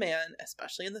 especially as a man,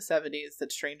 especially in the 70s,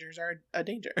 that strangers are a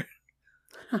danger.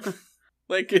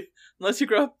 Like, unless you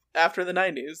grew up after the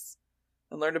 90s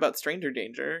and learned about stranger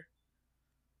danger.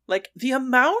 Like, the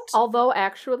amount... Although,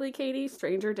 actually, Katie,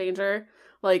 stranger danger,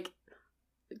 like,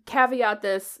 caveat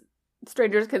this,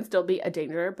 strangers can still be a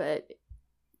danger, but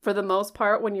for the most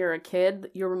part, when you're a kid,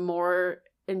 you're more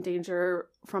in danger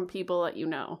from people that you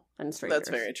know than strangers. That's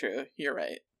very true. You're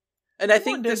right. And I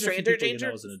think the stranger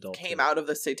danger came too. out of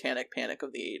the satanic panic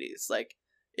of the 80s. Like,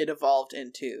 it evolved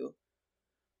into,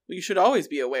 you should always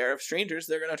be aware of strangers.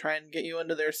 They're going to try and get you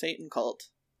into their Satan cult.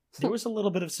 There was a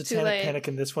little bit of satanic panic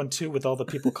in this one, too, with all the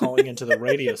people calling into the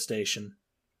radio station.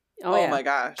 Oh my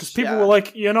gosh. Because people were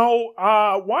like,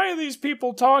 why are these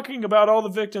people talking about all the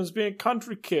victims being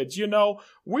country kids? You know,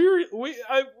 we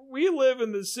live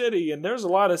in the city, and there's a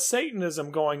lot of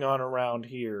Satanism going on around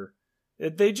here.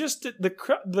 They just,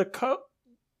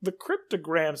 the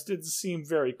cryptograms didn't seem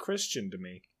very Christian to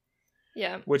me.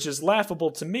 Yeah. Which is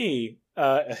laughable to me,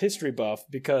 a history buff,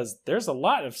 because there's a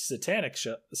lot of satanic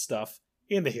stuff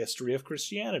in the history of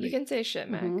Christianity. You can say shit,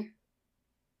 Mac. Mm-hmm.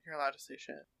 You're allowed to say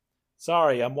shit.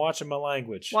 Sorry, I'm watching my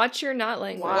language. Watch your not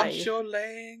language. Watch your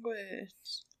language.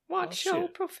 Watch your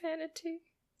profanity.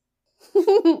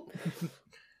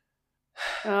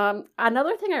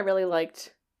 Another thing I really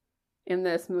liked in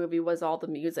this movie was all the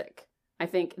music. I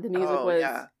think the music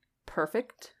was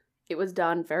perfect. It was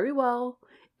done very well.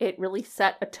 It really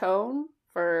set a tone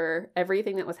for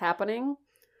everything that was happening.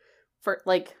 For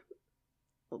like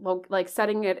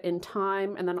setting it in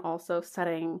time, and then also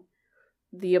setting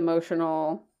the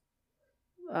emotional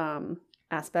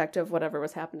aspect of whatever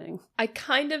was happening. I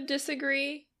kind of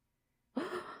disagree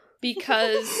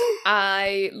because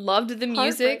I loved the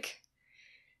music,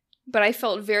 but I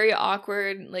felt very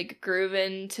awkward, like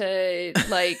grooving to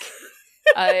like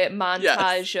a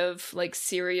montage of like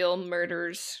serial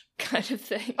murders kind of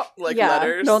thing.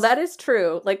 Letters. No, that is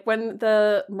true. Like when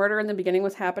the murder in the beginning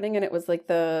was happening and it was like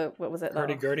what was it?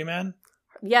 Hurdy-gurdy man?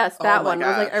 Yes, that one. Gosh. I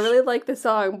was like, I really like the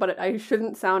song, but I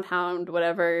shouldn't soundhound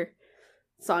whatever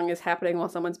song is happening while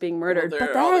someone's being murdered.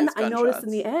 But then I noticed in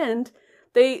the end,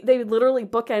 they literally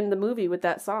bookend the movie with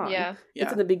that song. Yeah.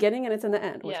 It's in the beginning and it's in the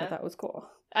end, which I thought was cool.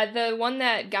 The one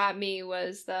that got me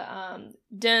was the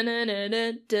dun dun dun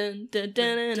dun dun dun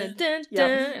dun dun dun,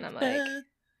 and I'm like,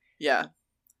 yeah.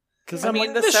 Because I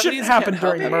mean, this shouldn't happen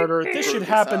during murder. This should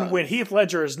happen when Heath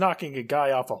Ledger is knocking a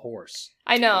guy off a horse.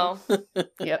 I know.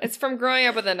 Yeah, it's from Growing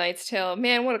Up with a Knight's Tale.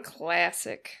 Man, what a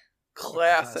classic!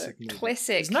 Classic.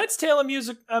 Classic. Is Knight's Tale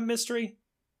a mystery?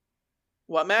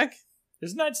 What, Mac?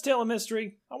 Is Knight's Tale a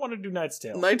mystery? I want to do Knight's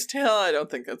Tale. Knight's Tale, I don't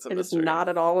think it's a It is mystery. not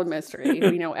at all a mystery.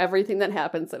 We know everything that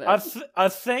happens in it. A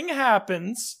thing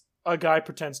happens. A guy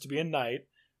pretends to be a knight.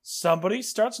 Somebody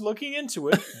starts looking into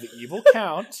it. The evil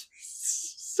count.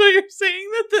 So you're saying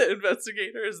that the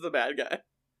investigator is the bad guy?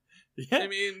 Yeah. I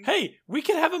mean, Hey, we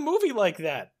could have a movie like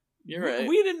that. you're right.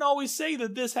 We didn't always say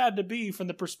that this had to be from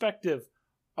the perspective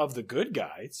of the good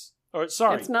guys. Or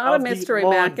sorry, It's not a of the mystery,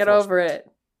 law Matt. Get over enforcement.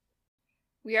 it.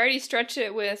 We already stretched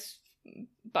it with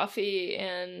Buffy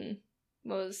and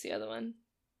what was the other one?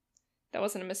 That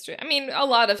wasn't a mystery. I mean, a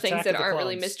lot of things Attack that of the aren't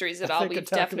really Clones. mysteries I at all. think We've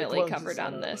Attack of the definitely Clones covered is on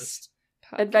on our this list.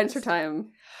 podcast. Adventure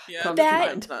Time. Yeah, Comes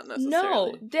That- to mind. not No,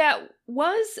 necessarily. that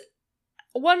was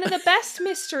one of the best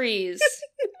mysteries.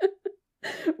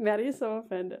 Maddie's so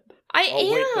offended. I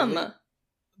Oh, wait, am.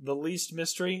 The least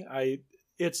mystery,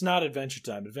 it's not Adventure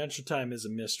Time. Adventure Time is a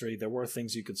mystery. There were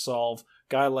things you could solve.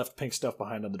 Guy left pink stuff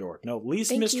behind on the door. No, least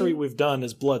Thank mystery you. we've done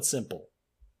is Blood Simple.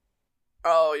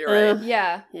 Oh, you're right.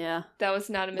 Yeah, Yeah. that was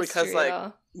not a mystery Because, like, at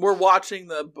all. We're watching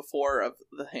the before of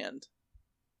the hand.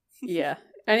 Yeah.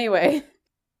 Anyway.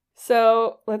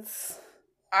 So let's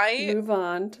I move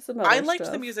on to some other liked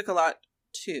stuff. the music a lot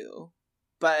too,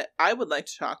 but I would like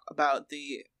to talk about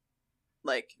the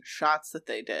shots that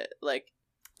they did.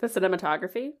 The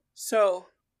cinematography. So,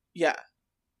 yeah.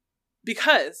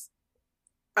 Because,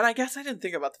 and I guess I didn't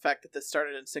think about the fact that this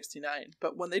started in 1969,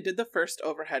 but when they did the first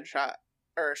overhead shot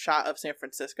of San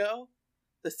Francisco,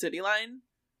 the city line,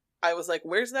 I was like,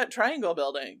 where's that triangle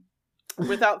building?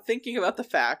 Without thinking about the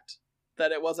fact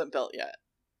that it wasn't built yet.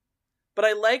 But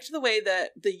I liked the way that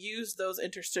they used those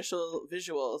interstitial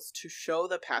visuals to show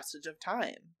the passage of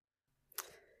time.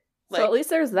 So at least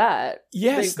there's that.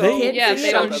 Yes, They go- they, Yeah, if They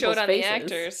they show don't show it on the people's faces.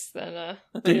 actors, then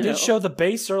they You did know. show the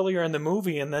base earlier in the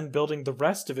movie and then building the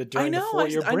rest of it during the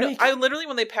 4-year break. I literally,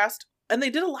 when they passed, and they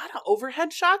did a lot of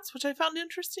overhead shots, which I found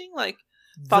interesting.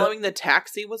 Following the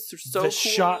taxi was so the cool.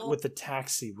 shot with the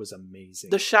taxi was amazing.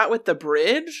 The shot with the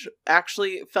bridge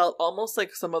actually felt almost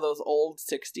like some of those old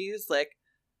 60s,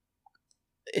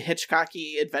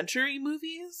 Hitchcocky adventure-y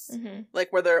movies. Mhm.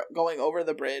 Where they're going over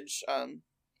the bridge.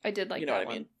 I did like you know that what I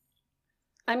one. mean?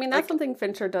 I mean, that's something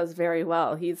Fincher does very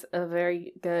well. He's a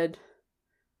very good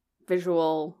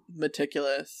visual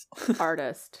Meticulous.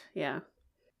 artist. Yeah.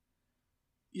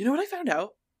 You know what I found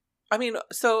out? I mean,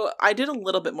 so I did a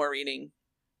little bit more reading.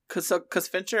 Because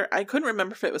Fincher, I couldn't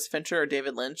remember if it was Fincher or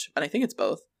David Lynch, and I think it's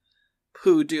both,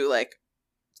 who do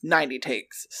 90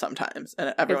 takes sometimes,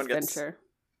 and everyone It's gets Fincher.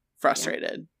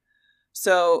 frustrated.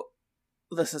 So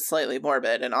this is slightly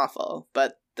morbid and awful,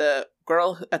 but the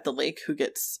girl at the lake who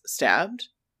gets stabbed,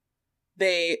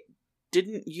 they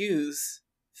didn't use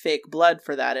fake blood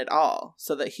for that at all,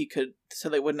 so they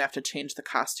wouldn't have to change the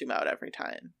costume out every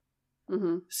time.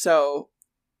 Mm-hmm. So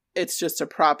it's just a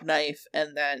prop knife,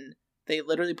 and then they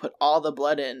literally put all the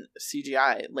blood in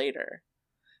CGI later.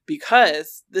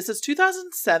 Because this is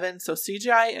 2007, so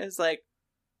CGI is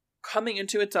coming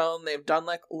into its own. They've done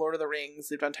Lord of the Rings,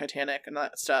 they've done Titanic and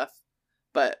that stuff.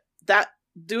 But that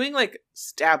doing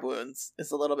stab wounds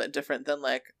is a little bit different than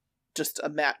just a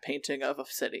matte painting of a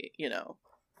city,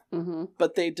 Mm-hmm.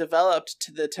 But they developed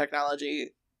to the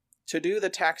technology to do the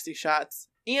taxi shots,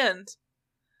 and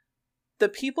the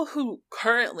people who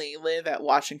currently live at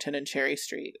Washington and Cherry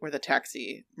Street, where the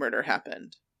taxi murder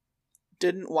happened,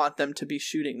 didn't want them to be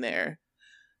shooting there.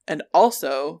 And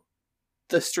also,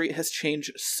 the street has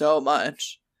changed so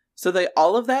much. So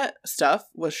all of that stuff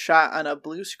was shot on a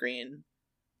blue screen,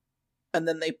 and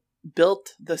then they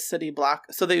built the city block.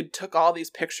 So they took all these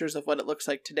pictures of what it looks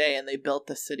like today, and they built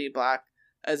the city block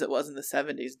as it was in the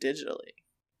 70s digitally,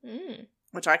 Mm.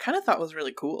 which I kind of thought was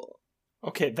really cool.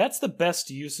 Okay, that's the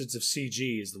best usage of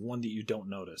CG, is the one that you don't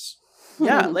notice.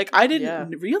 Yeah, I didn't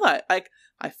Yeah. realize,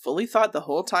 I fully thought the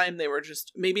whole time they were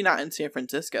just, maybe not in San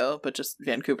Francisco, but just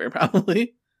Vancouver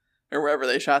probably, or wherever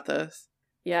they shot this.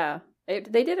 Yeah.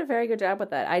 They did a very good job with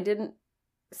that. I didn't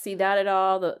see that at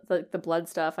all. The blood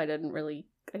stuff, I didn't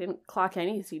clock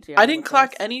any CGI. I didn't with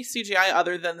clock this. any CGI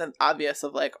other than the obvious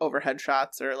of overhead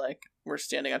shots or we're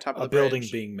standing on top of A the building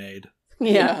bridge. being made.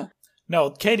 Yeah. No,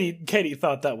 Katie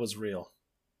thought that was real.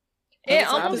 It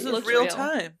That's almost This is looks real real.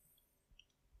 time.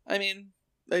 I mean,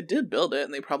 they did build it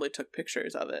and they probably took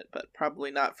pictures of it, but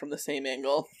probably not from the same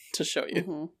angle to show you.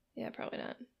 Mhm. Yeah, probably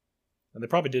not. And they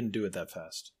probably didn't do it that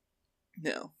fast.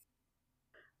 No.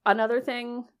 Another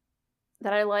thing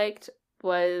that I liked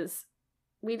was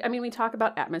we talk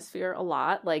about atmosphere a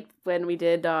lot. When we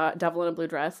did Devil in a Blue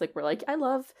Dress, we're I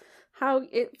love how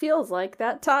it feels like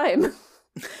that time.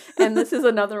 And this is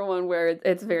another one where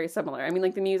it's very similar. I mean,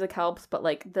 the music helps, but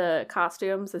the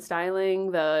costumes, the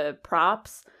styling, the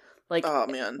props, Like, Oh,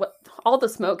 man. all the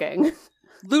smoking.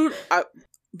 Dude,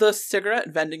 the cigarette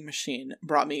vending machine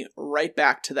brought me right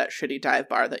back to that shitty dive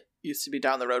bar that used to be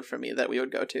down the road from me that we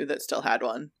would go to that still had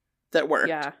one that worked.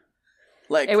 Yeah.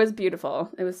 Like, It was beautiful.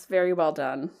 It was very well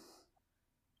done.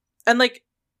 and like,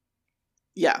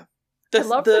 yeah. I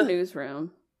love the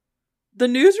newsroom. The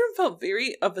newsroom felt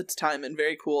very of its time and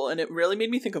very cool, and it really made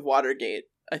me think of Watergate,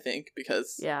 I think,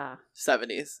 because Yeah.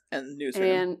 70s and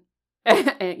newsroom.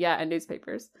 And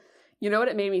newspapers. You know what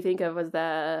it made me think of was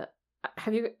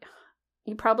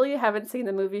you probably haven't seen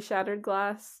the movie Shattered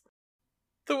Glass?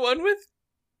 The one with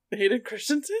Hayden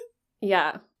Christensen?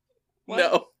 Yeah. What?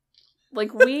 No.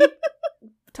 Like, we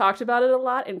talked about it a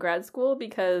lot in grad school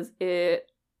because it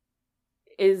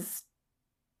is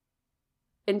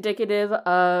indicative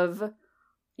of,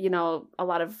 a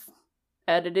lot of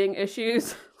editing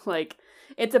issues. Like,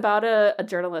 it's about a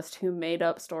journalist who made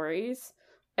up stories,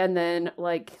 and then,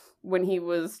 like, when he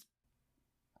was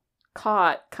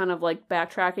caught, kind of, like,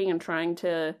 backtracking and trying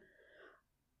to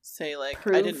say, like, I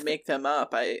prove... didn't make them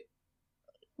up.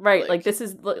 Right, like, this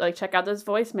is, like, check out this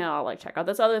voicemail, like, check out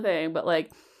this other thing, but,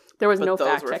 like, there was no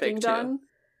fact-checking done.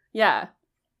 Yeah.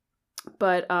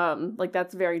 But, like,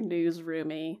 that's very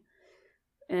newsroomy.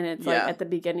 And it's, like, at the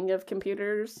beginning of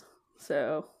computers,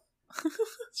 so...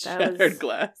 Shattered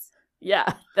Glass.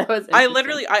 Yeah, that was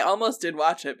I almost did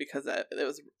watch it because it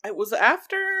was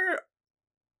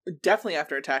definitely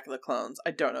after Attack of the Clones.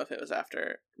 I don't know if it was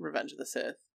after Revenge of the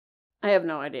Sith. I have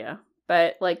no idea.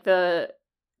 But, like, the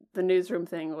newsroom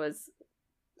thing was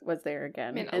there again.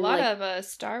 I mean, and a lot of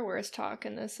Star Wars talk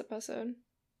in this episode.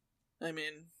 I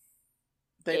mean,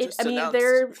 announced.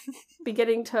 They're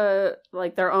beginning to,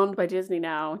 like, they're owned by Disney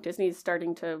now. Disney's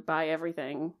starting to buy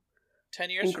everything. 10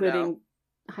 years from now. Including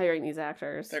hiring these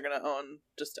actors. They're going to own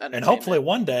just entertainment. And hopefully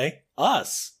one day,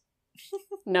 us.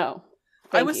 No.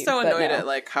 I was so annoyed at,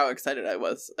 like, how excited I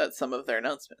was at some of their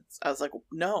announcements. I was like,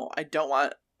 no, I don't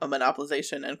want a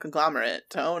monopolization and conglomerate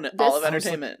to own all of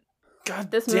entertainment. God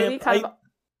this damn, movie kind of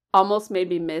almost made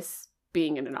me miss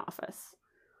being in an office.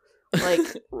 Like,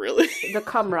 really? The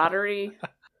camaraderie,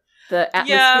 the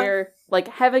atmosphere, like,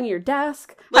 having your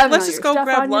desk, like, having let's all just your go stuff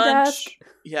grab on your lunch. desk.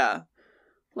 Yeah.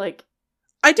 Like,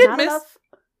 I did not miss enough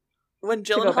when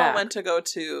to go Gyllenhaal back. went to go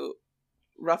to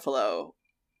Ruffalo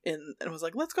and was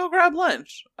like, let's go grab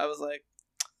lunch. I was like,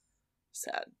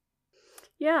 sad.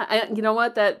 Yeah, and you know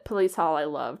what? That police hall I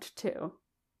loved too.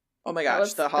 Oh my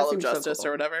gosh, the Hall of seems so Justice cool.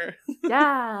 or whatever.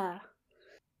 Yeah.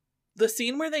 The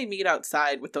scene where they meet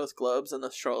outside with those globes and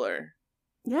the stroller.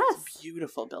 Yes. It's a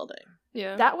beautiful building.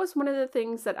 Yeah. That was one of the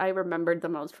things that I remembered the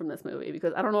most from this movie,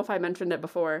 because I don't know if I mentioned it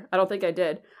before. I don't think I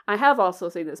did. I have also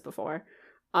seen this before.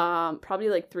 Probably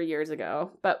like 3 years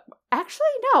ago. But actually,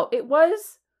 no, it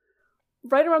was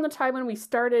right around the time when we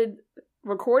started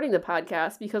recording the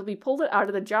podcast, because we pulled it out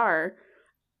of the jar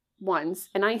once,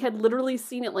 and I had literally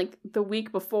seen it like the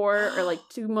week before or like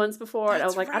 2 months before, and I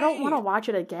was like, I don't want to watch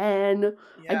it again.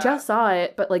 Yeah. I just saw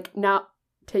it, but like not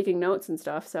taking notes and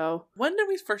stuff, so. When did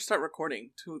we first start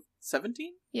recording?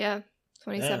 2017? Yeah,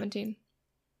 2017.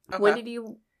 Okay. When did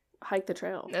you hike the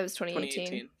trail? That was 2018.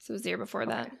 2018. So it was the year before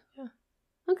that. Yeah.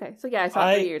 Okay, so yeah, I saw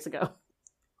it 3 years ago.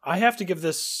 I have to give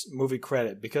this movie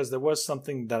credit because there was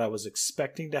something that I was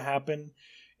expecting to happen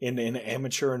in an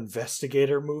amateur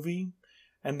investigator movie.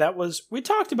 And that was, we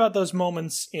talked about those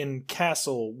moments in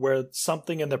Castle where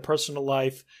something in their personal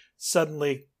life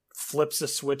suddenly flips a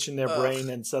switch in their brain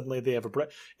and suddenly they have a brain.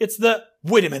 It's the,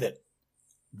 wait a minute,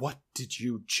 what did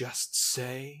you just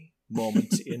say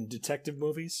moment in detective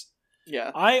movies.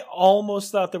 Yeah. I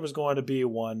almost thought there was going to be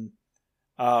one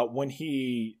when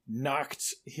he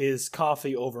knocked his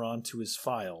coffee over onto his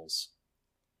files.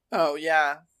 Oh,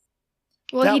 yeah.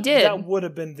 Well, he did. That would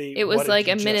have been the... It was what like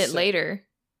did a you minute just say? later.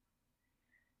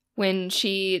 When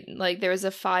she, like, there was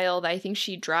a file that I think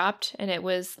she dropped, and it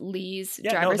was Lee's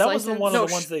driver's that license. wasn't one of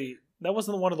the ones that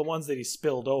wasn't one of the ones that he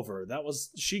spilled over. That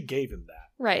was, she gave him that.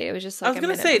 Right, it was just like I was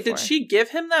going to say, did she give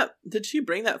him that? Did she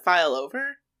bring that file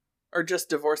over? Or just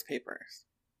divorce papers?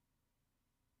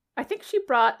 I think she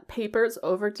brought papers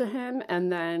over to him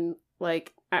and then,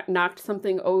 like, knocked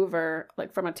something over,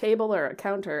 like, from a table or a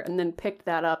counter, and then picked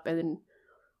that up and then,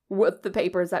 with the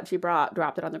papers that she brought,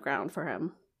 dropped it on the ground for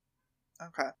him.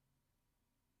 Okay.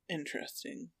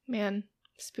 Interesting. Man,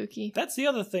 spooky. That's the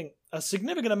other thing. A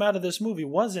significant amount of this movie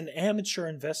was an amateur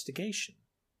investigation.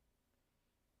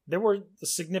 There were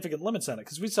significant limits on it,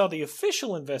 because we saw the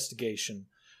official investigation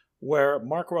where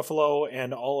Mark Ruffalo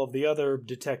and all of the other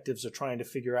detectives are trying to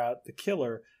figure out the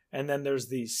killer, and then there's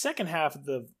the second half of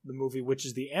the movie, which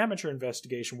is the amateur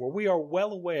investigation, where we are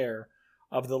well aware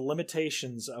of the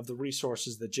limitations of the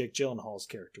resources that Jake Gyllenhaal's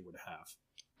character would have.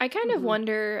 I kind of Mhm.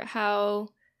 wonder how,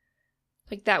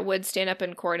 like, that would stand up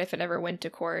in court if it ever went to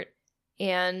court,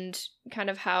 and kind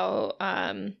of how,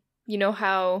 you know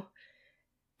how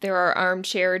there are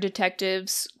armchair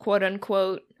detectives, quote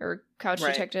unquote, or couch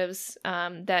Right. detectives,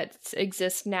 that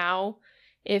exist now.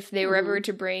 If they were ever Mhm.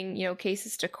 to bring,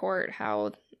 cases to court,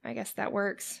 how I guess that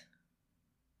works.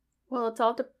 Well,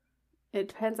 it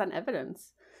depends on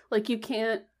evidence. Like, you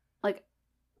can't, like,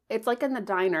 it's like in The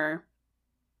Diner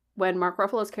when Mark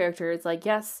Ruffalo's character is like,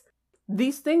 yes,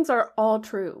 these things are all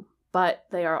true, but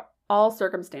they are all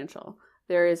circumstantial.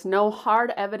 There is no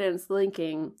hard evidence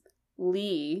linking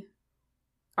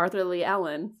Arthur Lee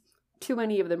Allen, to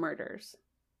any of the murders.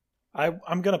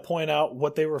 I'm going to point out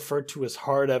what they referred to as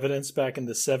hard evidence back in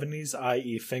the 70s,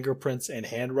 i.e. fingerprints and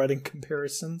handwriting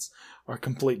comparisons, are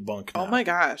complete bunk now. Oh my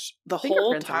gosh. The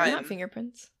whole Fingerprints are Not time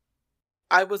fingerprints.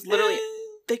 I was literally,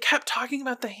 they kept talking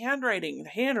about the handwriting.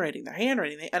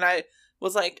 And I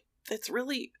was like, it's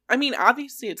really, I mean,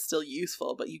 obviously it's still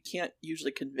useful, but you can't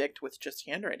usually convict with just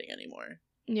handwriting anymore.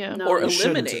 Yeah. No. Or You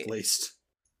shouldn't, eliminate. at least.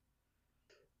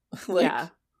 Yeah.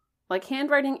 Like,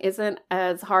 handwriting isn't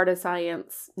as hard a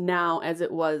science now as it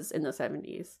was in the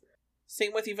 70s.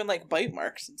 Same with even like bite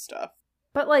marks and stuff.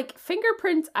 But, like,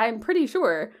 fingerprints, I'm pretty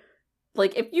sure,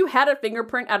 like, if you had a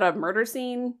fingerprint at a murder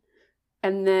scene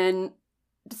and then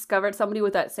discovered somebody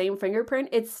with that same fingerprint,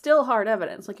 it's still hard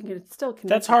evidence. Like, you can still convict.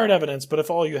 That's hard them. evidence, but if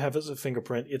all you have is a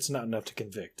fingerprint, it's not enough to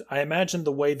convict. I imagine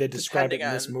the way they describe it Depending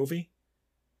in this on movie.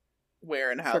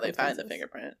 Where and how they find the Circumstances.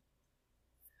 fingerprint.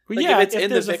 Well, Like, yeah, if it's in the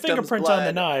there's a victim's fingerprint on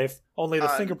the blood, knife, only the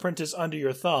on- fingerprint is under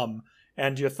your thumb,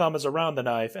 and your thumb is around the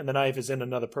knife, and the knife is in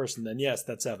another person, then yes,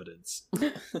 that's evidence.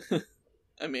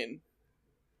 I mean,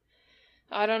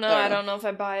 I don't know. I I don't don't know if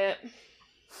I buy it.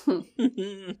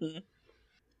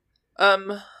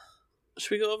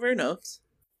 should we go over our notes?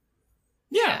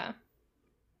 Yeah.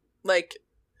 Like,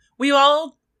 we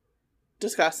all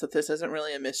discussed that this isn't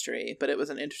really a mystery, but it was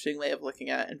an interesting way of looking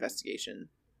at investigation.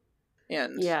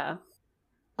 And Yeah.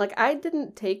 Like, I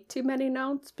didn't take too many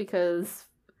notes because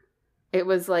it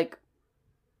was like,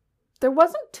 there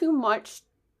wasn't too much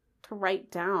to write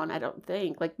down, I don't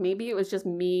think. Like, maybe it was just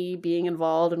me being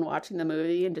involved in watching the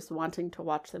movie and just wanting to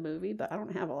watch the movie, but I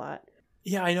don't have a lot.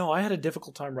 Yeah, I know. I had a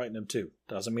difficult time writing them too.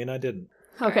 Doesn't mean I didn't.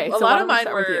 Okay, a so lot why of don't we mine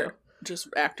start with you? were just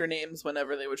actor names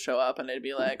whenever they would show up, and it'd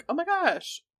be like, oh my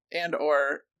gosh, and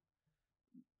or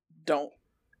don't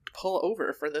pull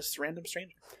over for this random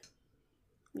stranger.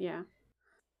 Yeah.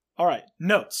 All right,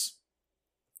 notes.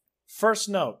 First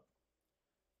note.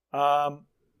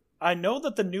 I know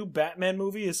that the new Batman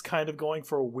movie is kind of going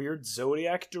for a weird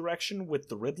Zodiac direction with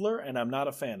the Riddler, and I'm not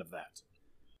a fan of that.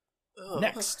 Ugh.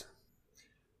 Next.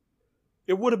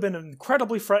 It would have been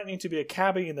incredibly frightening to be a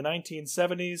cabbie in the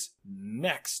 1970s.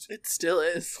 Next. It still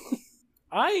is.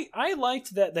 I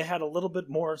liked that they had a little bit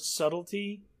more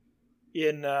subtlety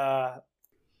in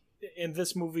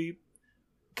this movie,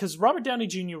 because Robert Downey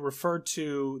Jr. referred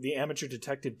to the amateur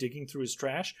detective digging through his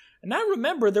trash, and I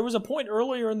remember there was a point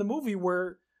earlier in the movie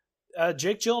where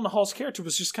Jake Gyllenhaal's character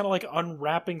was just kind of like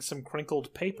unwrapping some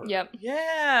crinkled paper. Yep.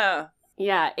 Yeah.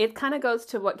 Yeah, it kind of goes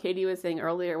to what Katie was saying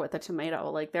earlier with the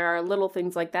tomato. Like, there are little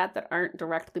things like that that aren't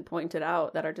directly pointed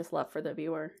out that are just left for the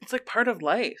viewer. It's like part of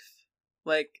life.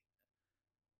 Like,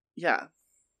 yeah.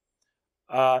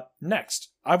 Next,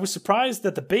 I was surprised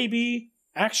that the baby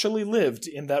actually lived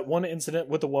in that one incident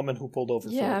with the woman who pulled over.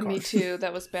 Yeah, for a car. me too.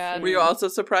 That was bad. Were you also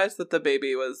surprised that the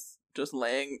baby was just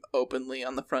laying openly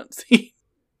on the front seat?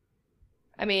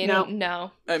 I mean, No.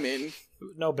 no. I mean,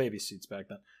 No baby seats back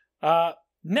then.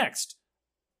 Next,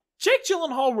 Jake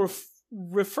Gyllenhaal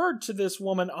referred to this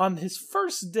woman on his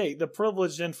first date, the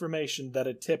privileged information that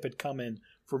a tip had come in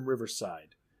from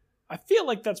Riverside. I feel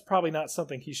like that's probably not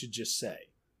something he should just say.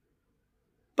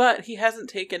 but he hasn't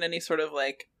taken any sort of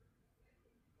like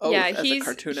oath Yeah, as a he's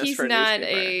cartoonist for a not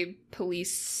newspaper. a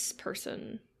police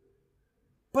person.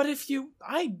 But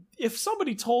if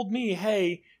somebody told me,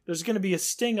 hey, there's going to be a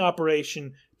sting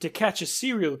operation to catch a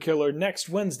serial killer next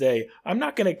Wednesday, I'm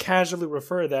not going to casually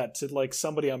refer that to like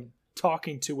somebody I'm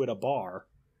talking to at a bar.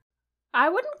 I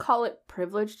wouldn't call it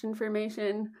privileged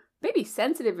information, maybe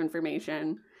sensitive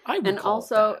information. I would And call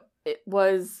also, it it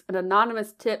was an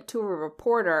anonymous tip to a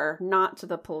reporter, not to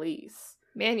the police.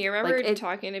 Man, you remember Like, it-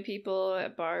 talking to people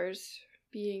at bars,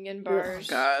 being in Ugh, bars?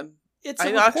 God, that. It's I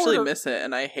a actually reporter- miss it,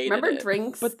 and I hated Remember it.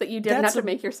 drinks But that you didn't that's have to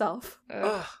a- make yourself? Ugh.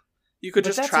 Ugh. You could But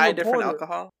just that's a try different reporter.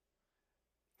 alcohol.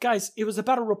 Guys, it was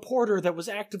about a reporter that was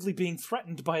actively being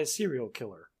threatened by a serial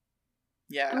killer.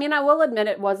 Yeah. I mean, I will admit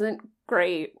it wasn't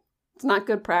great. It's not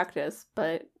good practice,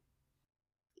 but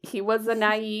he was a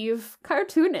naive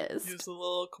cartoonist. he was a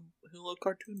little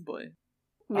cartoon boy.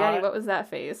 Maddie, what was that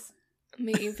face? I'm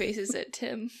making faces at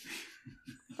Tim.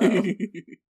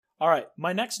 All right,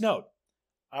 my next note.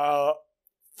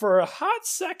 For a hot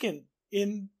second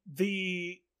in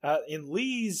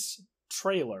Lee's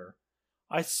trailer,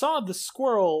 I saw the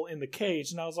squirrel in the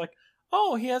cage, and I was like,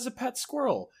 "Oh, he has a pet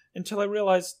squirrel." Until I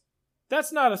realized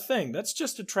that's not a thing. That's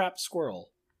just a trapped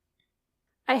squirrel.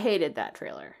 I hated that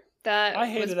trailer. I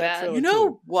hated was that bad. trailer. You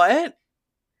know what?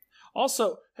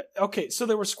 Also, okay, so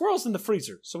there were squirrels in the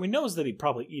freezer, so he knows that he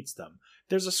probably eats them.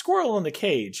 There's a squirrel in the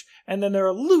cage, and then there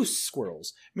are loose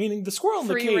squirrels, meaning the squirrel in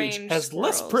the cage Free-range has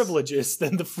less squirrels. privileges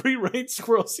than the free-range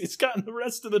squirrels he's got in the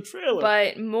rest of the trailer.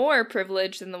 But more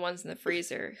privileged than the ones in the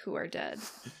freezer who are dead.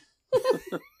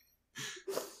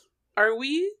 Are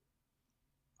we?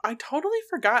 I totally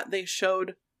forgot they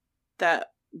showed that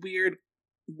weird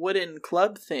wooden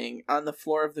club thing on the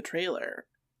floor of the trailer.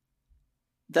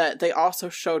 That they also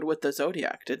showed with the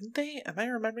Zodiac, didn't they? Am I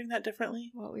remembering that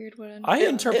differently? What weird one? I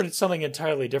interpreted something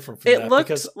entirely different from that. It looked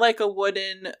because, like a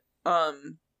wooden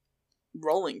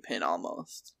rolling pin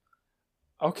almost.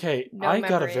 okay, No I got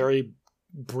a memory. very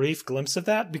brief glimpse of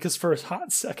that, because for a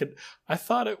hot second, I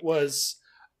thought it was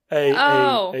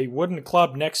a wooden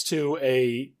club next to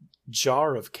a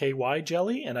jar of KY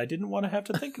jelly, and I didn't want to have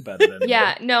to think about it anymore.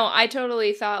 Yeah, no, I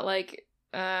totally thought like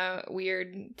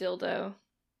weird dildo.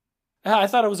 I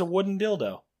thought it was a wooden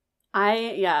dildo.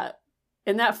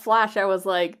 In that flash, I was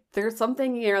like, there's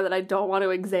something here that I don't want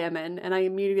to examine, and I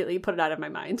immediately put it out of my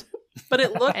mind. But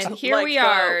it looked And here like we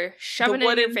are, shoving it in your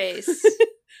wooden- face.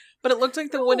 But it looked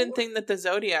like the wooden thing that the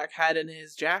Zodiac had in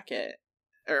his jacket.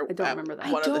 Or I don't at remember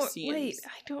that. One of the scenes. Wait,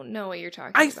 I don't know what you're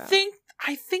talking I about.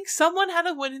 think someone had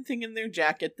a wooden thing in their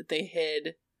jacket that they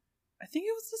hid. I think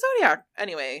it was the Zodiac.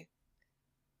 Anyway,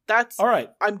 that's All right,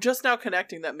 I'm just now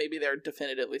connecting that maybe they're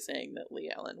definitively saying that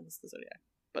Lee Allen was the Zodiac.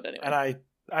 But anyway, and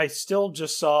I still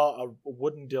just saw a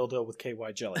wooden dildo with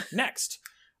KY jelly. Next,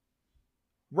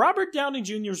 Robert Downey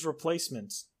Jr.'s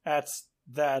replacement at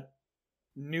that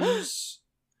news.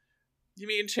 you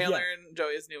mean Chandler and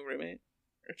Joey's new roommate,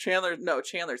 or Chandler's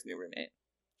new roommate?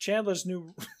 Chandler's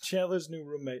new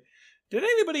roommate. Did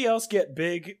anybody else get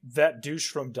big that douche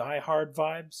from Die Hard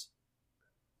vibes?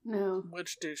 No.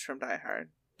 Which douche from Die Hard?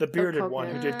 The bearded cocaine. one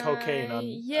who did cocaine on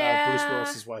yeah. Bruce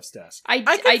Willis's wife's desk. I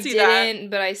could see that. didn't,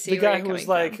 but I see The where guy you're who was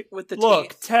coming from. like, With the "Look,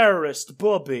 teeth. terrorist,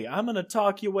 booby, I'm gonna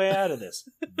talk your way out of this."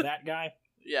 That guy.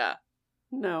 Yeah,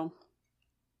 No.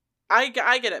 I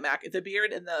get it, Mac. The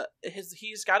beard and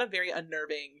he's got a very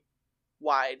unnerving,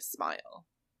 wide smile.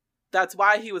 That's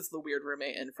why he was the weird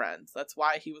roommate in Friends. That's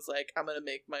why he was like, I'm gonna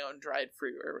make my own dried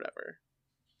fruit or whatever.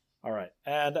 All right.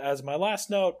 And as my last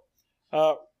note,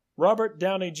 Robert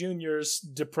Downey Jr.'s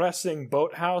depressing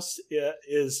boathouse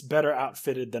is better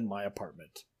outfitted than my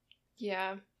apartment.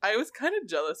 Yeah, I was kind of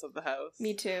jealous of the house.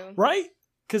 me too. Right?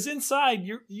 Because inside,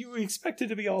 you expect it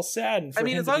to be all sad, and for I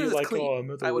mean, him as to long be as it's like, clean, "Oh,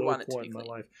 I'm at the I would low want it to point be in my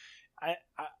clean. life." I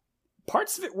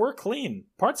parts of it were clean.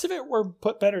 Parts of it were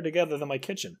put better together than my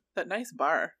kitchen. That nice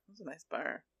bar. It was a nice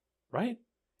bar. Right?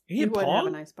 He You had would have a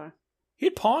Pong. nice bar. He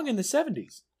had Pong in the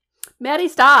 70s. Maddie,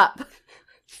 stop!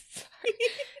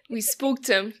 We spooked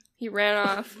him. He ran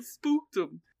off. Spooked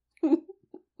him.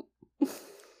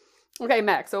 Okay,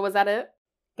 Max, so was that it?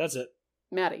 That's it.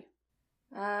 Maddie,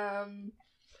 Um,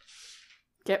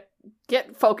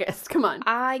 get focused. Come on.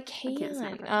 I can't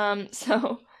stand can. her.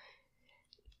 So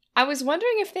I was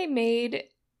wondering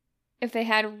if they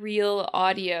had real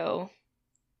audio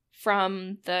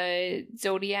from the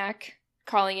Zodiac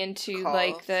calling into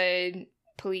like Calls. the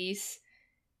police.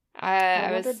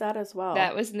 I wondered that as well.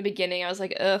 That was in the beginning. I was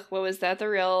like, ugh, what was that? The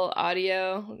real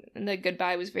audio? And the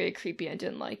goodbye was very creepy. I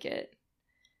didn't like it.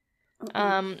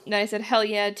 Then I said, hell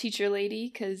yeah, teacher lady,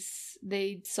 because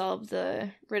they solved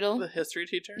the riddle. The history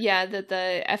teacher? Yeah, that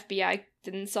the FBI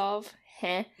didn't solve.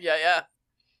 Heh. Yeah.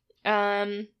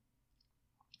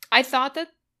 I thought that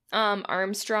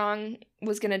Armstrong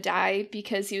was gonna die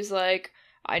because he was like,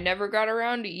 I never got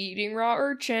around to eating raw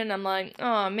urchin. I'm like,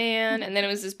 oh man. And then it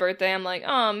was his birthday. I'm like,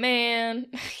 oh man,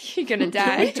 you're gonna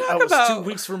die. Talk I was about- 2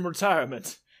 weeks from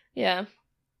retirement. Yeah.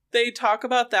 They talk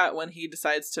about that when he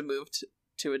decides to move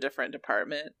to a different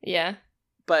department, Yeah.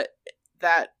 but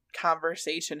that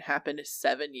conversation happened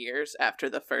 7 years after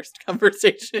the first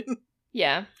conversation.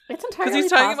 Yeah. It's 'Cause entirely he's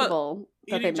talking about possible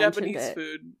that they Eating mentioned Japanese it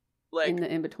food. Like, in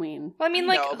the in-between. Well, I mean,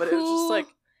 like, know, but who... it was just like,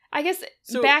 I guess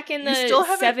So, back in you still the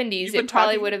haven't- 70s, you've been it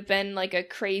probably talking- would have been like a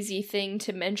crazy thing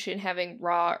to mention having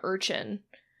raw urchin.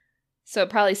 So it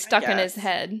probably stuck in his guess.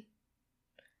 head.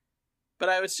 but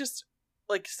I was just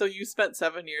like, so you spent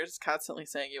 7 years constantly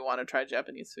saying you want to try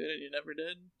Japanese food and you never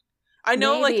did? I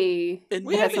know, Maybe. like, in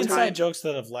We have movie inside time, jokes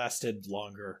that have lasted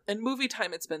longer. in movie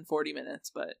time, it's been 40 minutes,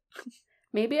 but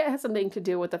Maybe it has something to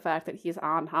do with the fact that he's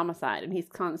on homicide and he's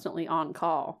constantly on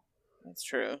call. that's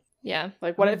true. Yeah,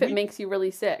 Like, what if it makes you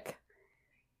really sick?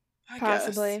 I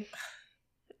possibly. guess.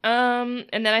 And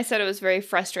then I said it was very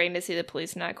frustrating to see the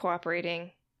police not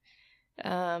cooperating.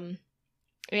 And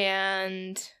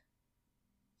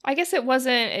I guess it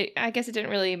wasn't, I guess it didn't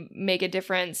really make a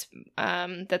difference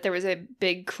that there was a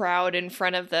big crowd in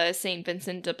front of the St.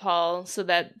 Vincent de Paul so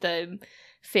that the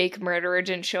fake murderer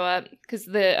didn't show up. Because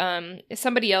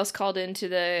somebody else called into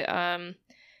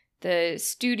the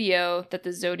studio that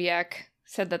the Zodiac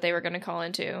said that they were going to call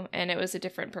into, and it was a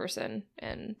different person,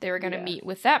 and they were going to meet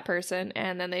with that person,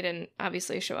 and then they didn't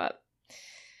obviously show up.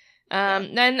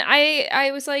 Then I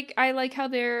was like, I like how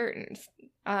they're,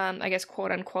 I guess,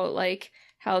 quote unquote, like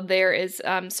how there is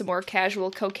some more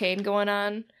casual cocaine going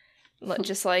on,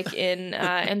 just like in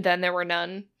And Then There Were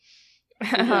None.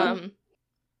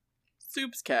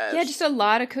 Soup's cash. Yeah, just a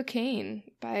lot of cocaine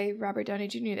by Robert Downey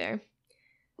Jr. there.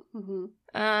 Mm-hmm.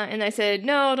 And I said,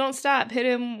 no, don't stop. Hit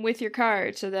him with your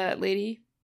car to that lady.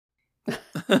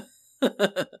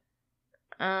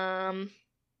 And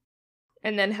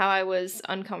then how I was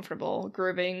uncomfortable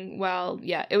grooving while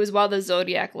the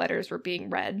Zodiac letters were being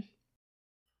read.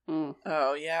 Mm.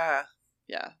 Oh, yeah.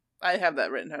 Yeah. I have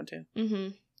that written down, too. Mm-hmm.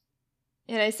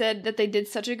 And I said that they did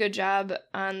such a good job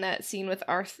on that scene with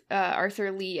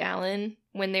Arthur Lee Allen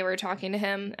when they were talking to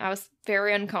him. I was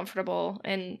very uncomfortable,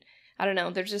 and I don't know,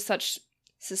 there's just such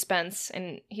suspense,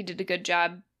 and he did a good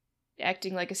job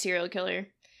acting like a serial killer.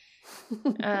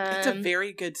 It's a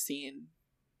very good scene.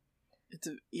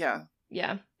 Yeah.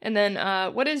 Yeah. And then,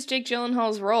 what is Jake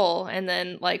Gyllenhaal's role? And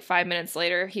then, like, 5 minutes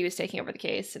later, he was taking over the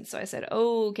case, and so I said,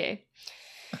 oh, okay.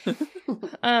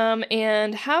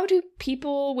 And how do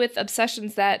people with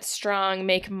obsessions that strong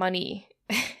make money?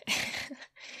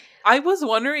 I was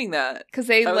wondering that. Because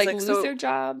they, like, lose their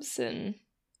jobs, and...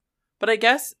 But I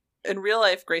guess, in real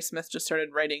life, Gray Smith just started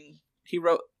writing... He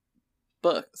wrote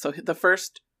book. So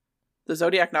the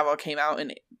Zodiac novel came out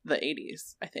in the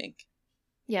 80s, I think.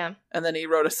 Yeah. And then he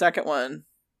wrote a second one,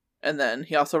 and then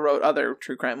he also wrote other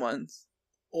true crime ones.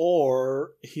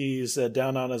 Or he's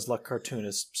down on his luck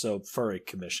cartoonist, so furry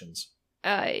commissions.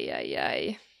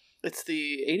 Ay. It's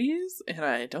the 80s, and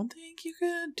I don't think you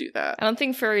could do that. I don't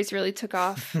think furries really took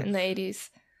off in the 80s.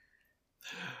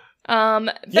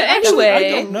 But Yeah, anyway... actually, I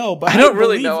don't know, but I don't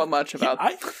really know much about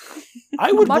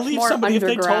I would Much believe more somebody if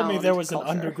they told me there underground was an culture.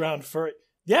 underground furry.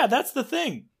 Yeah, that's the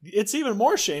thing. It's even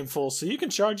more shameful, so you can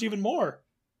charge even more.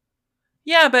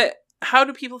 Yeah, but how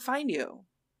do people find you?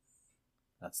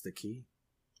 That's the key.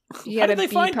 You How gotta did they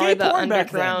be find part gay of the porn back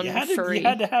then? underground furry. You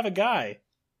had to have a guy.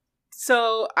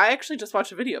 So I actually just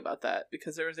watched a video about that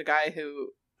because there was a guy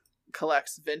who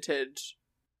collects vintage.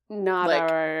 Not Like-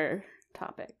 our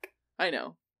topic. I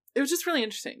know. It was just really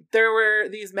interesting. There were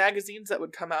these magazines that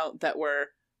would come out that were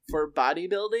for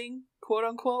bodybuilding, quote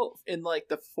unquote, in like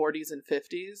the 40s and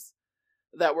 50s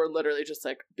that were literally just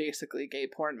like basically gay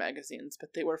porn magazines,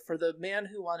 but they were for the man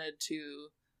who wanted to,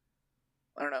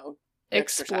 I don't know,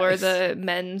 Explore exercise. the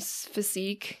men's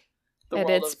physique The at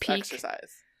world its of peak.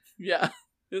 exercise. Yeah.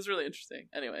 It was really interesting.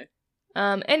 Anyway.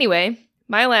 Anyway,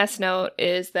 my last note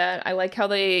is that I like how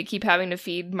they keep having to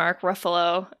feed Mark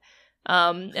Ruffalo.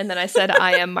 And then I said,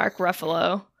 I am Mark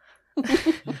Ruffalo.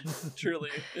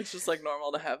 Truly. It's just like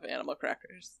normal to have animal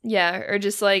crackers. Yeah, or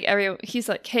just like he's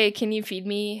like, hey, can you feed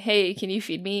me? Hey, can you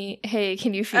feed me? Hey,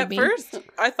 can you feed At me? first,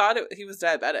 I thought he was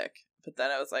diabetic, but then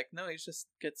I was like, no, he just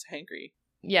gets hangry.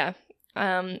 Yeah.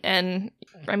 And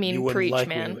I mean, You wouldn't preach, like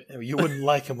man. You wouldn't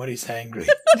like him when he's hangry.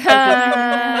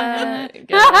 I didn't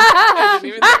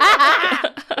even think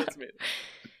about that. That's me.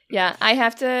 Yeah, I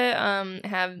have to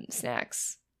have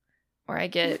snacks, or I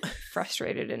get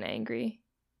frustrated and angry.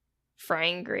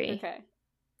 Frangry. Okay.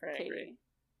 Very Katie. angry.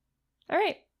 All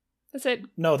right, that's it.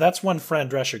 No, that's when Fran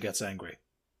Drescher gets angry.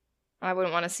 I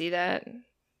wouldn't want to see that.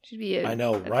 Should be I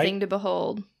know, a right? thing to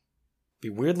behold. Be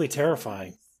weirdly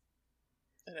terrifying.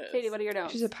 It is. Katie, what are your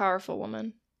notes? She's a powerful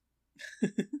woman.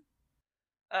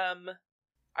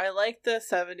 I like the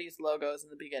 70s logos in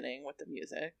the beginning with the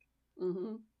music.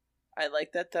 Mm-hmm. I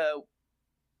like that the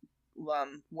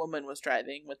woman was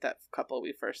driving with that couple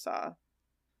we first saw.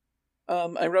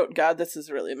 I wrote, God, this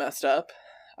is really messed up,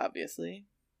 obviously.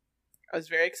 I was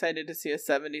very excited to see a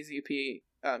 70s UP,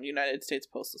 United States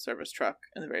Postal Service truck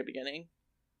in the very beginning.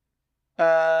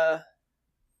 We're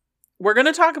going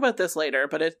to talk about this later,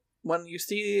 but when you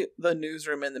see the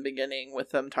newsroom in the beginning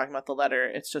with them talking about the letter,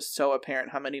 it's just so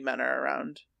apparent how many men are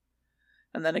around.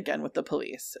 And then again with the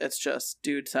police, it's just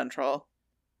dude central.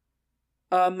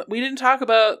 We didn't talk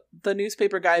about the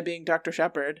newspaper guy being Dr.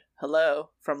 Shepard. Hello,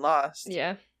 from Lost.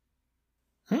 Yeah.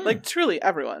 Like, truly,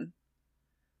 everyone.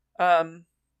 I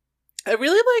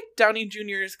really like Downey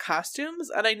Jr.'s costumes,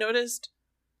 and I noticed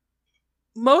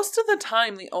most of the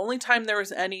time, the only time there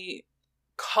was any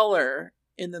color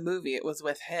in the movie, it was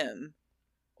with him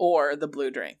or the blue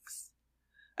drinks.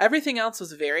 Everything else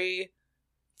was very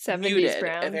 70s muted,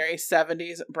 brown. very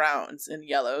 70s browns and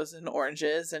yellows and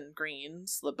oranges and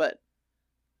greens, but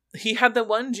he had the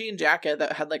one jean jacket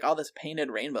that had like all this painted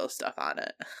rainbow stuff on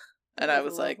it. And I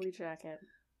was like, jacket.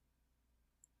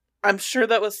 I'm sure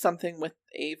that was something with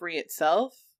Avery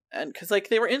itself. And because like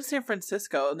they were in San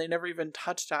Francisco and they never even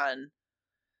touched on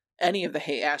any of the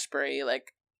Haight-Ashbury,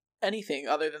 like anything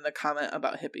other than the comment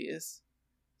about hippies.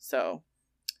 So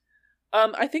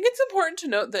I think it's important to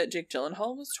note that Jake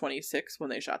Gyllenhaal was 26 when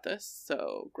they shot this.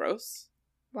 So gross.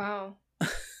 Wow.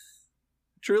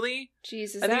 Truly.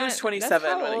 Jeez, I think he was 27 that's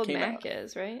how when it old came Mac out.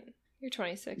 is, right? You're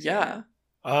 26. Yeah.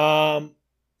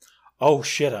 Oh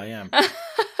shit, I am. Right?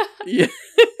 Yeah.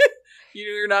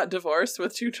 You're not divorced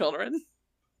with 2 children?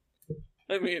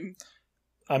 I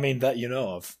mean that you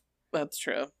know of. that's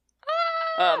true.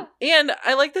 And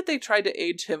I like that they tried to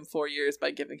age him 4 years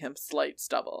by giving him slight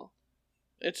stubble.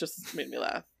 It just made me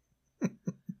laugh.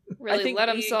 Really think let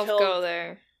being himself killed- go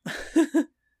there.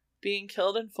 Being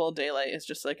killed in full daylight is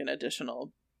just like an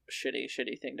additional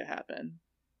shitty thing to happen.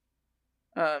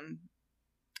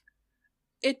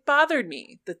 It bothered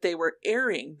me that they were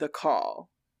airing the call.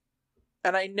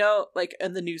 And I know, like,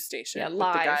 in the news station. Yeah, with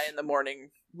live. the guy in the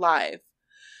morning, live.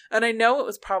 And I know it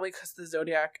was probably because the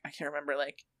Zodiac, I can't remember,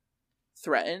 like,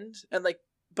 threatened. And, like,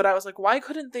 but I was like, why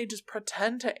couldn't they just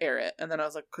pretend to air it? And then I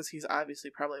was like, because he's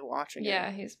obviously probably watching it.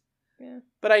 Yeah,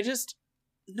 But I just,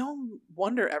 no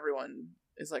wonder everyone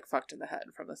is, like, fucked in the head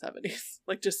from the 70s.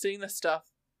 Like, just seeing this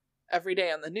stuff every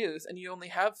day on the news, and you only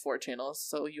have 4 channels,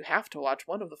 so you have to watch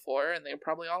one of the 4, and they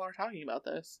probably all are talking about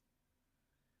this.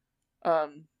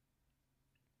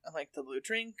 I like the blue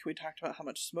drink. We talked about how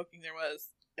much smoking there was.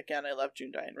 Again, I love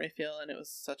June Diane Raphael, and it was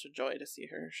such a joy to see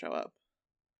her show up.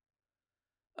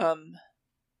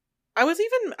 I was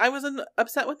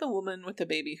upset with the woman with the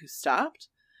baby who stopped,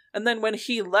 and then when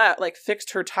he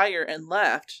fixed her tire and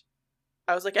left,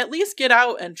 I was like, at least get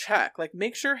out and check. Like,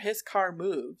 make sure his car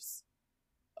moves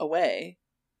away.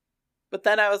 But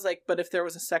then I was like, but if there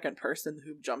was a second person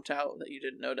who jumped out that you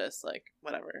didn't notice, like,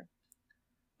 whatever.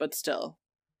 But still.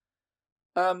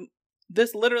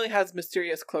 This literally has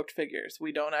mysterious cloaked figures.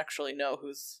 We don't actually know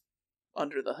who's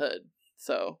under the hood.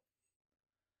 So,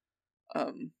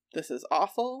 this is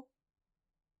awful.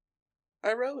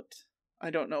 I wrote. I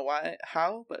don't know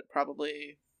how, but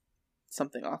probably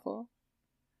something awful.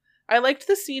 I liked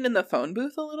the scene in the phone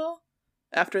booth a little.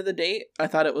 After the date, I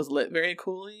thought it was lit very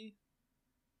coolly.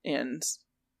 And,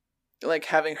 like,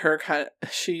 having her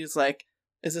she's like,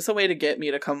 is this a way to get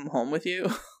me to come home with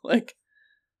you? Like,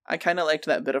 I kind of liked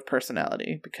that bit of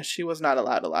personality, because she was not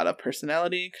allowed a lot of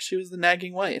personality, because she was the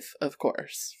nagging wife, of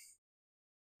course.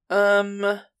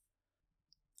 I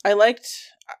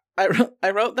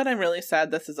wrote that I'm really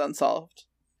sad this is unsolved.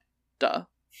 Duh.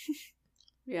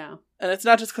 Yeah. And it's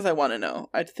not just because I want to know.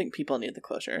 I think people need the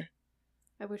closure.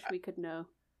 I wish we could know.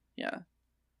 Yeah.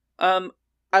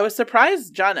 I was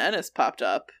surprised John Ennis popped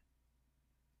up,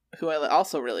 who I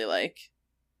also really like.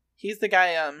 He's the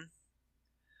guy,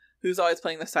 who's always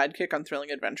playing the sidekick on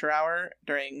Thrilling Adventure Hour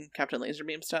during Captain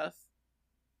Laserbeam stuff.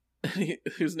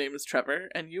 Whose name is Trevor,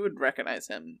 and you would recognize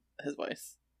his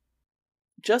voice.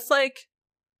 Just like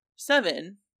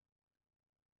Seven,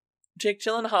 Jake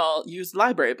Gyllenhaal used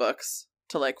library books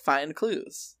to, like, find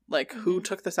clues. Like, who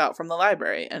took this out from the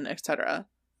library, and etc.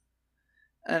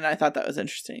 And I thought that was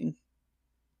interesting.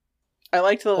 I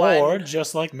liked the line... Or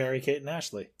just like Mary-Kate and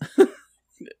Ashley.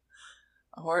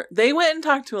 Or they went and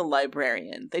talked to a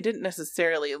librarian. They didn't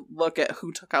necessarily look at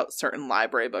who took out certain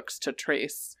library books to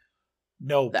trace.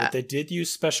 No, that. But they did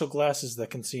use special glasses that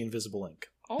can see invisible ink.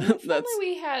 Oh, if only That's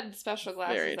we had special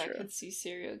very glasses that true. could see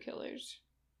serial killers.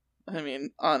 I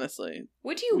mean, honestly,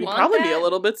 Would you we'd want probably that? be a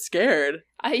little bit scared.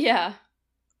 Yeah.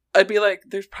 I'd be like,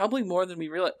 there's probably more than we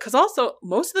realize. Because also,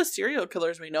 most of the serial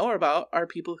killers we know about are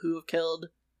people who have killed,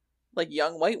 like,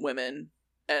 young white women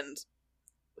and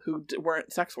who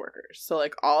weren't sex workers. So,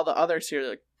 like, all the other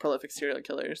prolific serial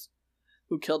killers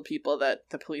who killed people that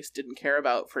the police didn't care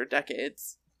about for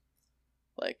decades,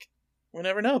 like, we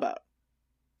never know about.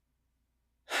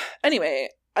 Anyway,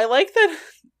 I like that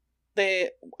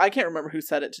I can't remember who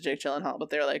said it to Jake Gyllenhaal, but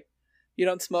they were like, you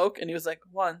don't smoke? And he was like,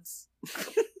 once.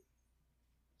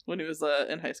 When he was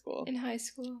in high school. In high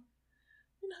school.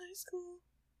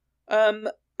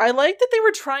 I like that they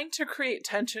were trying to create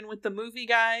tension with the movie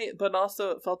guy, but also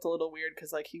it felt a little weird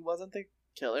because, like, he wasn't the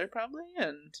killer, probably,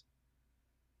 and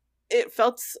it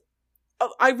felt...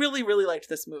 I really, really liked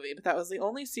this movie, but that was the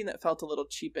only scene that felt a little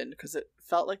cheapened because it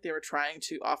felt like they were trying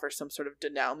to offer some sort of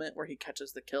denouement where he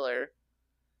catches the killer,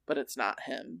 but it's not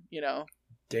him, you know?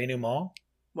 Denouement?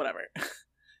 Whatever.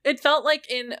 It felt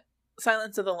like in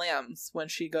Silence of the Lambs when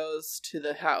she goes to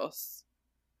the house.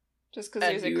 Just because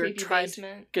there's a creepy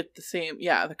basement. Get the same,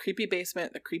 yeah, the creepy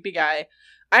basement, the creepy guy.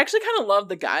 I actually kind of loved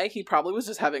the guy. He probably was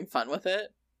just having fun with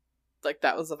it. Like,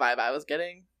 that was the vibe I was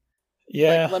getting.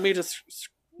 Yeah. Like, let me just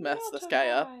mess this guy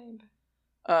up.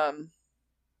 And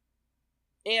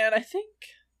I think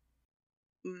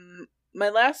my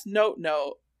last note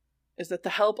is that the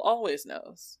help always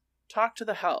knows. Talk to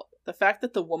the help. The fact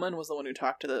that the woman was the one who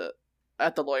talked to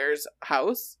at the lawyer's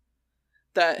house,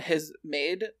 that his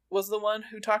maid was the one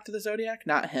who talked to the Zodiac,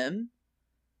 not him.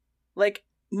 Like,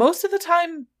 most of the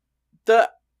time,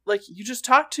 you just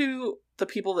talk to the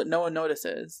people that no one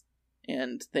notices,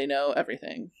 and they know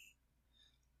everything.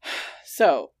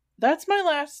 So, that's my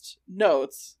last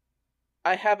notes.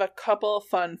 I have a couple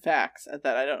fun facts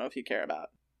that I don't know if you care about.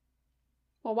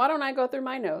 Well, why don't I go through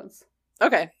my notes?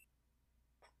 Okay.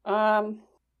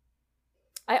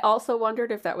 I also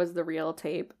wondered if that was the real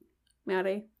tape,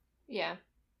 Maddie. Yeah.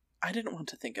 I didn't want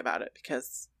to think about it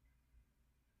because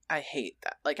I hate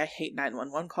that. Like, I hate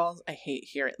 911 calls. I hate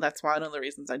hearing. That's one of the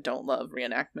reasons I don't love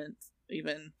reenactments,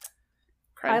 even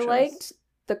crime shows. Liked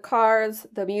the cars,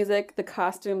 the music, the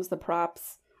costumes, the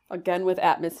props, again with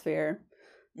atmosphere.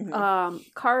 Mm-hmm.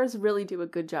 Cars really do a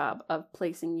good job of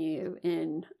placing you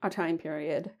in a time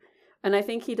period. And I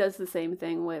think he does the same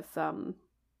thing with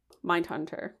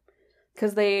Mindhunter.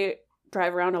 Because they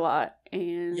drive around a lot,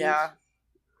 and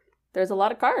there's a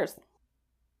lot of cars.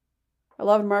 I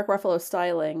loved Mark Ruffalo's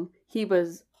styling. He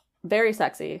was very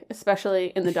sexy,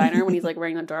 especially in the diner when he's like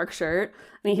wearing a dark shirt.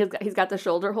 And he's got the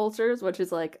shoulder holsters, which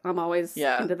is like, I'm always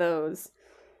into those.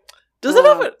 Does it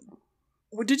have a...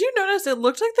 Did you notice it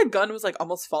looked like the gun was like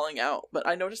almost falling out? But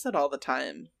I noticed that all the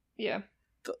time. Yeah.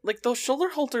 Like those shoulder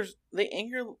holsters, they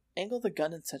angle the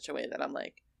gun in such a way that I'm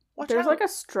like, watch There's out. like a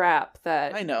strap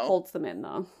that I know. holds them in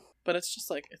though. But it's just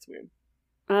like, it's weird.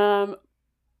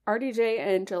 RDJ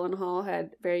and Gyllenhaal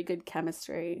had very good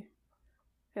chemistry.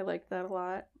 I liked that a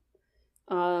lot.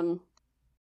 The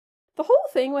whole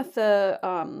thing with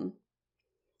the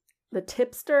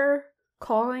tipster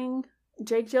calling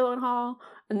Jake Gyllenhaal,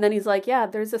 and then he's like, yeah,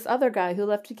 there's this other guy who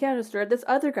left a canister at this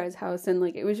other guy's house, and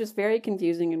like it was just very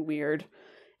confusing and weird,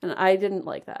 and I didn't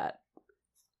like that.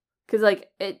 Because like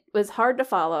it was hard to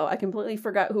follow. I completely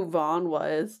forgot who Vaughn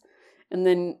was. And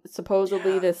then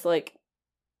supposedly this like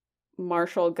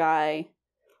Marshall guy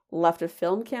left a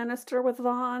film canister with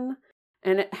Vaughn,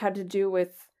 and it had to do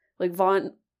with like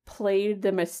Vaughn played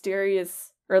the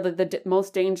mysterious or the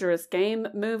most dangerous game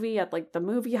movie at like the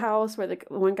movie house where the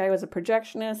one guy was a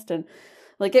projectionist, and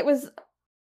like it was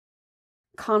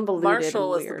convoluted. Marshall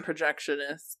was weird. the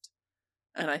projectionist,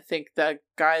 and I think the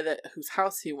guy whose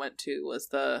house he went to was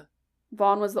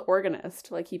Vaughn was the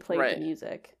organist. Like he played the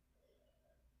music.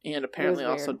 And apparently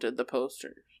also did the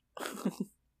posters.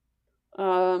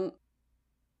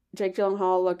 Jake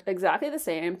Gyllenhaal looked exactly the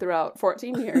same throughout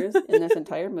 14 years in this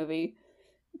entire movie.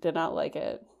 Did not like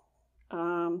it.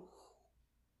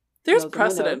 There's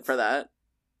precedent for that.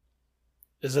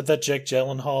 Is it that Jake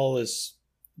Gyllenhaal is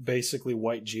basically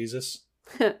white Jesus?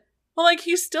 Well, like,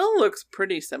 he still looks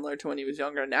pretty similar to when he was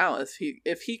younger now.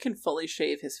 If he can fully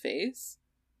shave his face,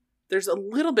 there's a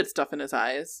little bit stuff in his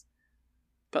eyes,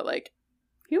 but like,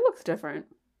 he looks different.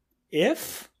 A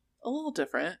little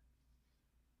different.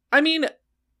 I mean,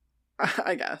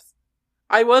 I guess.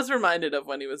 I was reminded of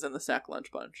when he was in the Sack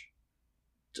Lunch Bunch.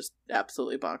 Just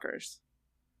absolutely bonkers.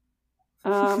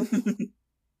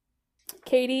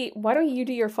 Katie, why don't you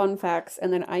do your fun facts,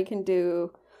 and then I can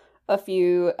do a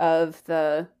few of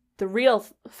the real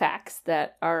facts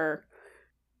that are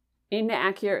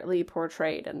inaccurately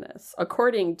portrayed in this,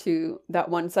 according to that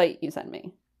one site you sent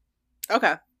me.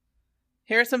 Okay.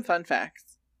 Here are some fun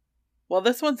facts. Well,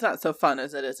 this one's not so fun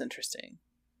as it is interesting.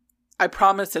 I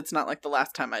promise it's not like the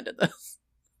last time I did this.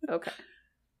 Okay.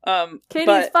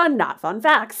 Katie's fun, not fun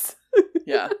facts.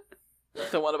 Yeah.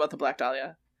 The one about the Black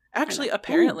Dahlia. Actually,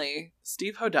 apparently,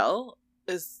 Steve Hodel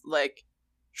is like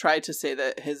tried to say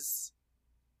that his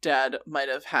dad might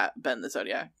have been the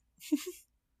Zodiac.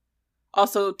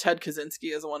 Also, Ted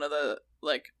Kaczynski is one of the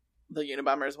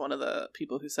Unabomber is one of the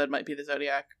people who said might be the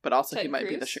Zodiac, but also Ted Cruz?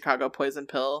 Be the Chicago poison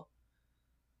pill.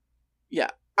 Yeah,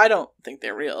 I don't think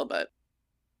they're real, but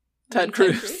Ted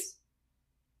Cruz.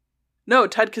 No,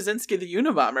 Ted Kaczynski, the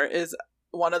Unabomber, is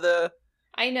one of the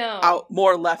I know. out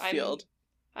more left field.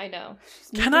 I know.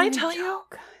 Can I tell you?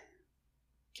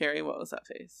 Carrie, what was that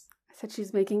face? I said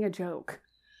she's making a joke.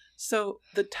 So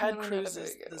the Ted No, Cruz not a is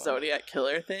very good the one. Zodiac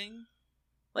Killer thing,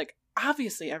 like,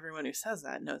 obviously everyone who says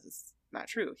that knows it's not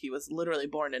true. He was literally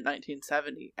born in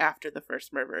 1970 after the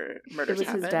first murders It was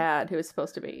happened. his dad who was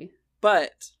supposed to be.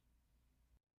 But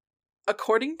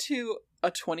according to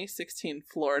a 2016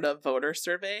 Florida voter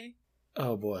survey,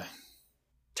 Oh boy.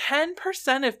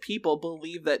 10% of people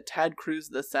believe that Ted Cruz,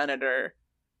 the senator,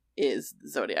 is the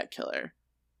Zodiac Killer.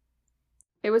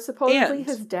 It was supposedly And-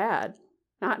 his dad,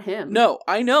 not him. No,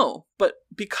 I know, but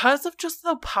because of just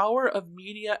the power of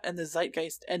media and the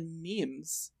zeitgeist and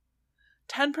memes,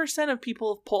 10% of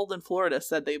people polled in Florida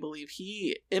said they believe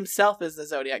he himself is the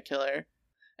Zodiac Killer,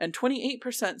 and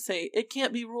 28% say it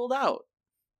can't be ruled out.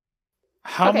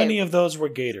 How Okay. many of those were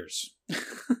gators?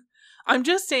 I'm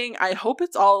just saying, I hope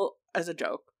it's all as a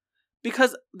joke,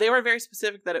 because they were very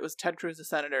specific that it was Ted Cruz, the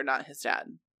senator, not his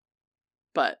dad.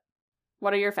 But,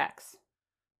 What are your facts?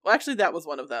 well, actually, that was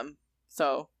one of them,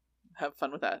 so have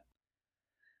fun with that.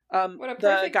 What a the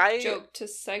perfect guy, joke to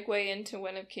segue into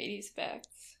one of Katie's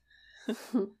facts.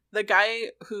 the guy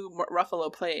who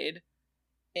Ruffalo played,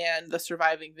 and the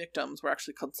surviving victims were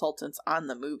actually consultants on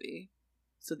the movie,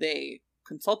 so they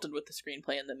consulted with the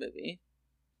screenplay in the movie.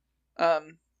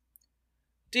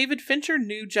 David Fincher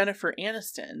knew Jennifer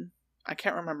Aniston. I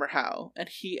can't remember how, and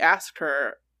he asked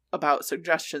her about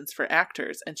suggestions for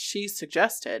actors, and she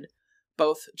suggested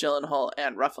both Gyllenhaal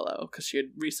and Ruffalo because she had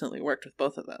recently worked with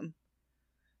both of them.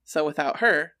 So without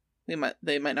her, they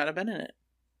might not have been in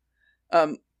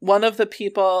it. One of the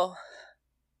people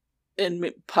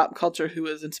in pop culture who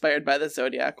was inspired by the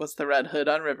Zodiac was the Red Hood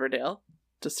on Riverdale,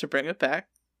 just to bring it back.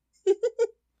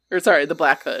 Or sorry, the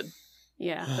Black Hood.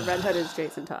 Yeah, the Red Hood is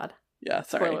Jason Todd. Yeah,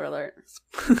 sorry. Spoiler alert.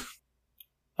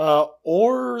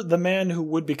 Or the man who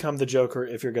would become the Joker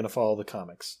if you're going to follow the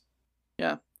comics.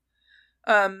 Yeah.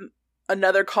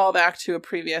 Another callback to a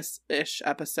previous-ish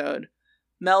episode.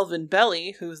 Melvin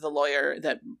Belly, who's the lawyer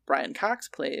that Brian Cox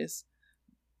plays,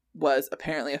 was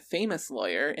apparently a famous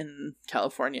lawyer in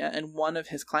California, and one of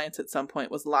his clients at some point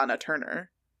was Lana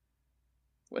Turner,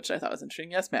 which I thought was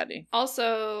interesting. Yes, Maddie?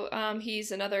 Also,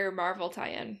 he's another Marvel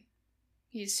tie-in.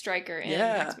 He's Stryker in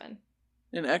Yeah. X-Men.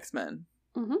 In X-Men.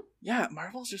 Mm-hmm. Yeah,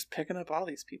 Marvel's just picking up all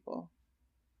these people.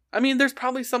 I mean, there's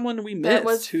probably someone we That missed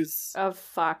was who's... a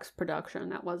Fox production.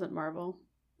 That wasn't Marvel.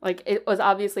 Like, it was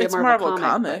obviously It's a Marvel, Marvel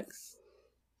comic, but- Comics.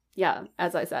 yeah,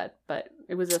 as I said, but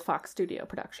it was a Fox studio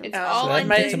production. It's So all that on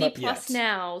might come Disney up Plus yet.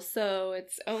 now, so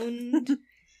it's owned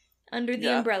under the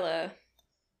Yeah. umbrella.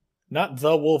 Not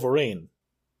the Wolverine.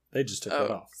 They just took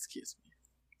that off. Excuse me.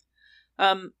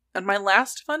 And my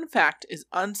last fun fact is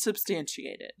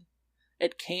unsubstantiated.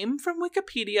 It came from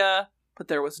Wikipedia, but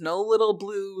there was no little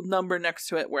blue number next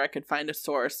to it where I could find a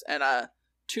source, and a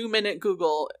 2-minute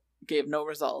Google gave no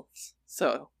results.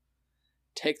 So,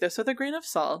 take this with a grain of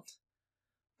salt.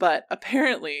 But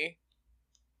apparently,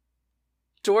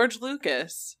 George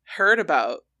Lucas heard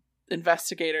about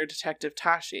investigator Detective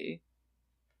Tashi,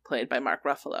 played by Mark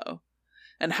Ruffalo,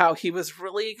 and how he was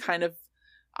really kind of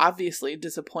obviously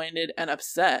disappointed and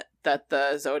upset that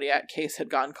the Zodiac case had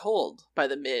gone cold by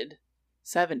the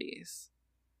mid-70s.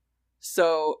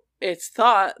 So it's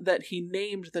thought that he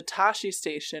named the Tashi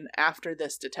station after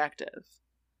this detective.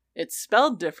 It's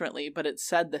spelled differently, but it's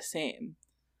said the same.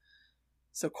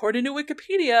 So according to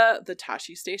Wikipedia, the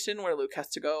Tashi station where Luke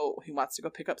he wants to go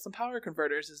pick up some power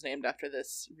converters, is named after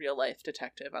this real-life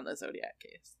detective on the Zodiac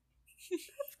case.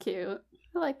 That's cute.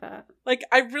 I like that. Like,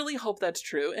 I really hope that's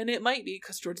true, and it might be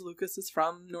because George Lucas is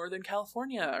from Northern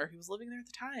California, or he was living there at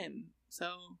the time.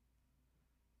 So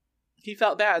he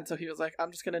felt bad, so he was like,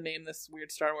 I'm just going to name this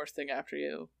weird Star Wars thing after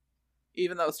you.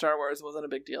 Even though Star Wars wasn't a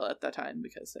big deal at that time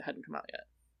because it hadn't come out yet.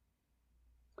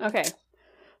 Okay.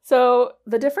 So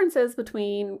the differences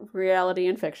between reality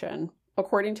and fiction,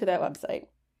 according to that website.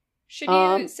 Should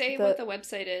you say the- what the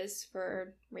website is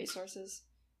for resources?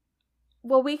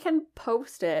 Well, we can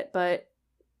post it, but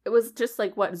it was just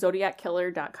like, what,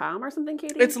 zodiackiller.com or something,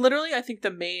 Katie? It's literally, I think, the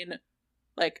main,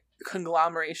 like,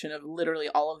 conglomeration of literally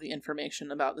all of the information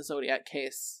about the Zodiac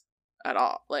case at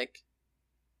all. Like,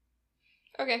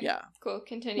 Okay. yeah. Cool.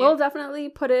 Continue. We'll definitely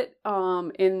put it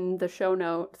in the show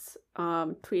notes,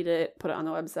 tweet it, put it on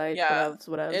the website, Yeah.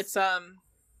 whatever. It's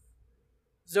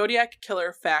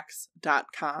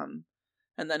zodiackillerfacts.com,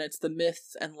 and then it's the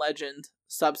myths and legend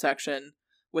subsection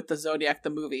with the Zodiac the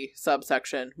movie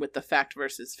subsection with the fact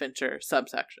versus Fincher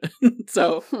subsection.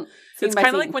 So it's Scene by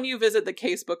kind of like scene. when you visit the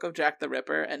casebook of Jack the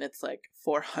Ripper and it's like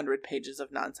 400 pages of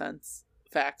nonsense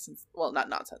facts. And, well, not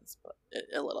nonsense, but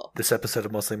a little. This episode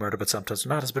of Mostly Murder But Sometimes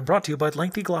Not has been brought to you by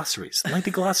Lengthy Glossaries.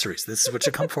 Lengthy Glossaries. This is what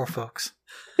you come for, folks.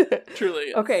 Truly.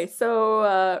 Yes. Okay,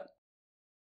 so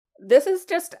this is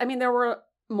just, I mean, there were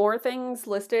more things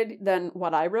listed than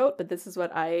what I wrote, but this is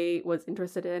what I was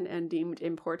interested in and deemed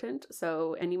important.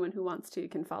 So anyone who wants to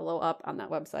can follow up on that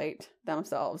website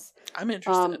themselves. I'm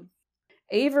interested.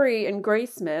 Avery and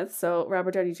Graysmith, so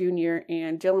Robert Downey Jr.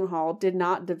 and Gyllenhaal, did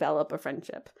not develop a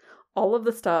friendship. All of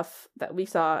the stuff that we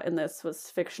saw in this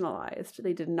was fictionalized.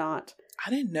 They did not I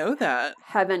didn't know that.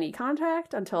 have any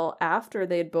contact until after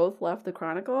they had both left the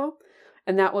Chronicle,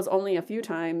 and that was only a few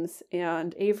times,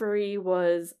 and Avery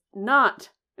was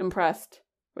not impressed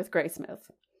with Graysmith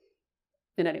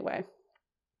in any way.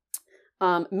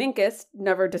 Minkus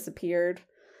never disappeared.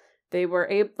 They were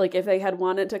able, like, if they had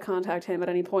wanted to contact him at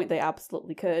any point, they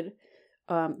absolutely could.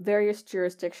 Various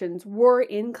jurisdictions were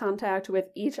in contact with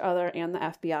each other and the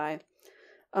FBI.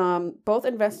 Both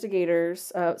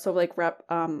investigators, so like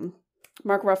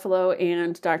Mark Ruffalo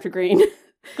and Dr. Green,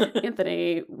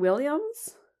 Anthony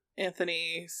Williams?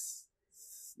 Anthony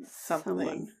something.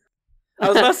 Someone. I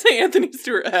was about to say Anthony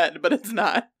Stewart Head, but it's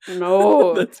not.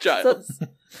 No. That's Giles. So,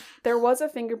 there was a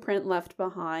fingerprint left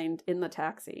behind in the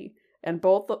taxi, and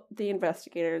both the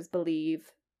investigators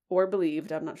believed,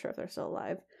 I'm not sure if they're still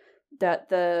alive, that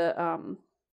the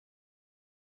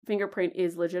fingerprint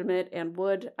is legitimate and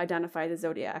would identify the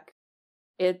Zodiac.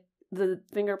 The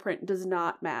fingerprint does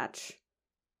not match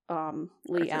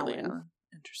Lee Allen.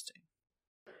 Interesting.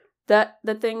 That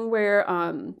the thing where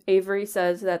Avery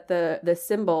says that the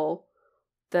symbol,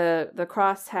 the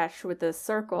crosshatch with the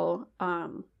circle,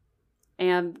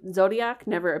 and Zodiac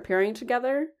never appearing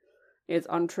together is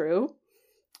untrue.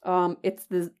 It's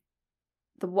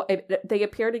they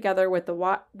appear together with the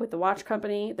watch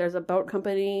company. There's a boat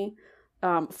company.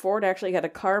 Ford actually had a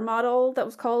car model that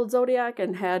was called Zodiac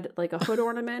and had like a hood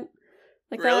ornament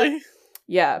like Really? that.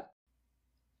 Yeah.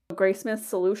 Graysmith's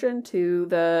solution to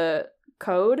the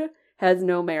code has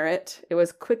no merit. It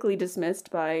was quickly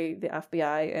dismissed by the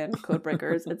FBI and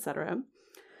codebreakers, etc.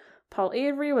 Paul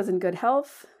Avery was in good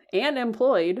health and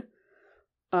employed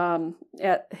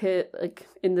at his, like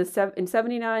in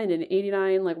 79 and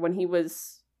 89, like when he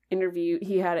was interviewed,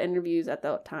 he had interviews at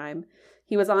that time.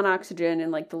 He was on oxygen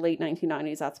in like the late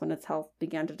 1990s. That's when his health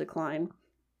began to decline.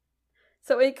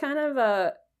 So it kind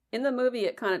of in the movie,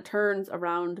 it kind of turns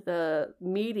around the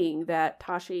meeting that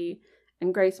Tashi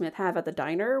and Graysmith have at the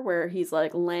diner, where he's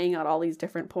like laying out all these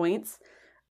different points.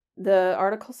 The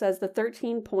article says the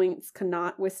 13 points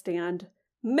cannot withstand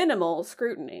minimal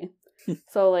scrutiny.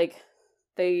 So like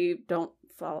they don't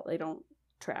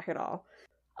track at all.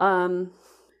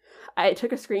 I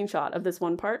took a screenshot of this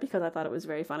one part because I thought it was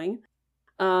very funny.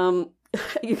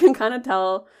 You can kind of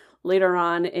tell later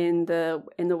on in the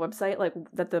website, like,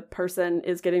 that the person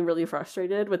is getting really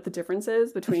frustrated with the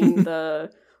differences between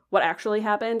what actually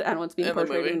happened and what's being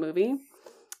portrayed in the movie.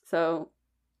 So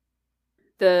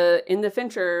in the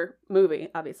Fincher movie,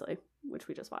 obviously, which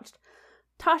we just watched,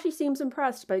 Tashi seems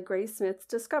impressed by Graysmith's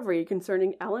discovery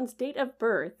concerning Alan's date of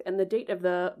birth and the date of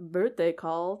the birthday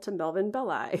call to Melvin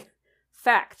Belli.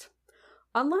 Fact.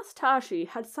 Unless Tashi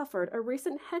had suffered a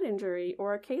recent head injury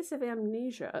or a case of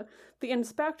amnesia, the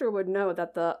inspector would know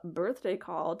that the birthday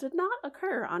call did not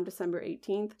occur on December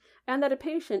 18th, and that a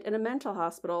patient in a mental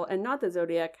hospital and not the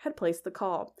Zodiac had placed the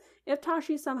call. If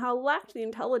Tashi somehow lacked the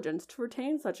intelligence to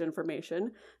retain such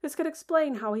information, this could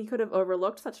explain how he could have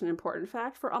overlooked such an important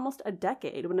fact for almost a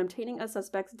decade when obtaining a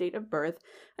suspect's date of birth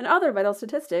and other vital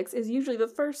statistics is usually the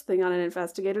first thing on an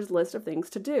investigator's list of things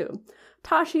to do.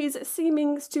 Tashi's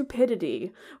seeming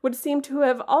stupidity would seem to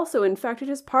have also infected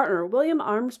his partner, William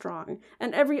Armstrong,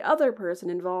 and every other person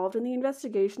involved in the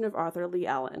investigation of Arthur Lee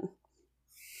Allen.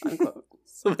 Unquote.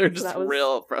 So they're just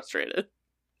real frustrated.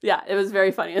 Yeah, it was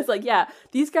very funny. It's like, yeah,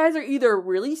 these guys are either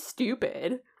really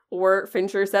stupid or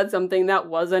Fincher said something that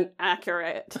wasn't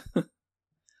accurate.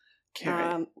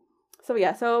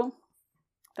 So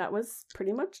that was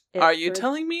pretty much it. Are you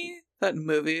telling me that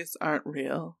movies aren't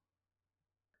real?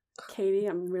 Katie,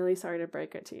 I'm really sorry to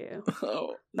break it to you.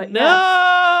 Oh, but no!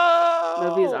 Yeah,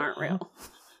 movies aren't real.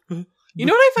 You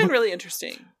know what I find really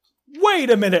interesting?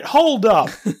 Wait a minute, hold up.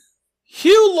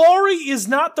 Hugh Laurie is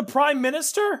not the Prime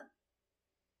Minister?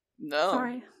 No.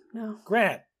 Sorry, no.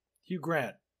 Hugh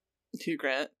Grant.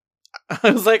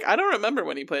 I was like, I don't remember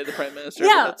when he played the Prime Minister,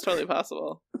 Yeah. but that's totally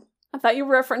possible. I thought you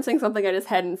were referencing something I just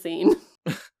hadn't seen.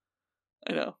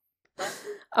 I know.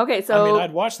 Okay, so... I mean,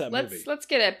 I'd watch that movie. Let's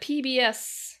get a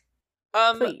PBS.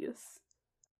 Please.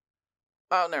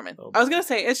 Oh, never mind. Oh, I was going to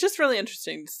say, it's just really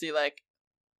interesting to see, like,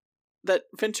 that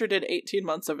Fincher did 18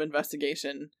 months of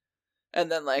investigation,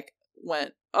 and then, like,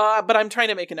 went, but I'm trying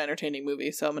to make an entertaining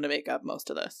movie, so I'm going to make up most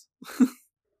of this.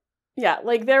 Yeah,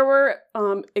 like there were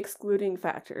excluding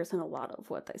factors in a lot of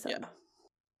what they said. Yeah.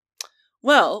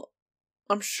 Well,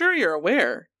 I'm sure you're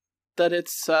aware that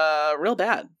it's real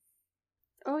bad.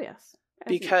 Oh, yes.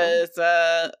 Because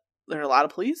there are a lot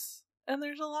of police and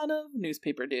there's a lot of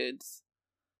newspaper dudes.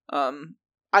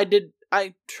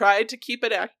 I tried to keep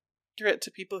it accurate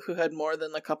to people who had more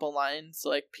than a couple lines,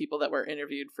 like people that were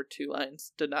interviewed for 2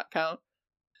 lines did not count.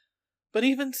 But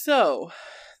even so,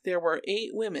 there were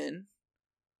 8 women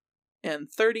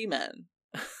and 30 men.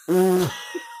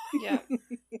 Yeah.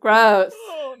 Gross.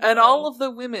 Oh, And no. all of the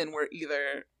women were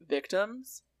either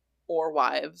victims or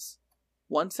wives,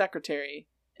 1 secretary,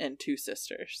 and 2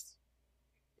 sisters.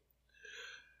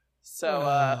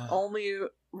 So, only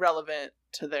relevant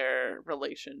to their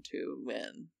relation to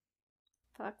men.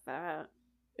 Fuck that.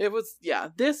 It was, yeah,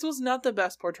 this was not the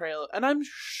best portrayal, and I'm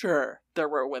sure there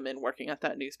were women working at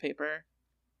that newspaper.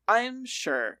 I'm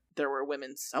sure there were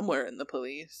women somewhere in the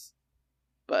police,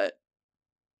 but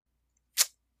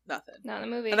nothing. Not in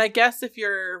the movie. And I guess if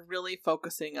you're really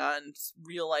focusing on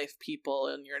real life people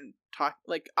and you're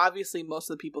like, obviously most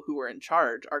of the people who were in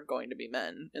charge are going to be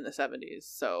men in the 70s,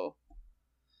 so,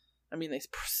 I mean, they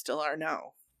still are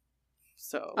now.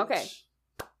 So. Okay.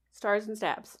 Stars and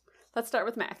stabs. Let's start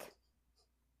with Mac.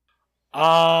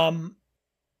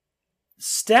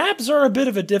 Stabs are a bit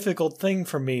of a difficult thing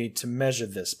for me to measure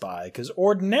this by, because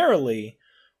ordinarily,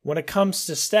 when it comes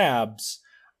to stabs,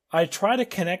 I try to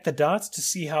connect the dots to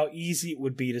see how easy it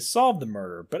would be to solve the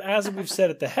murder. But as we've said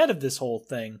at the head of this whole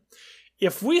thing,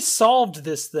 if we solved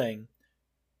this thing...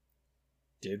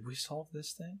 Did we solve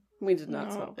this thing? We did not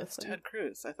No, solve this It's thing. Ted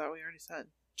Cruz. I thought we already said.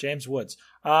 James Woods.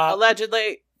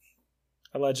 Allegedly.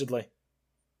 Allegedly.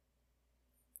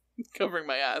 Covering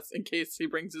my ass in case he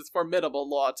brings his formidable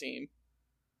law team.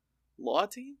 Law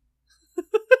team?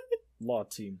 Law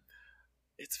team.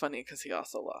 It's funny because he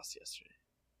also lost yesterday.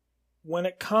 When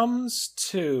it comes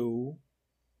to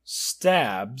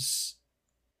stabs,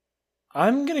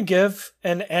 I'm going to give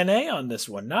an NA on this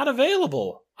one. Not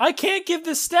available. I can't give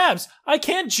this stabs. I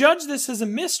can't judge this as a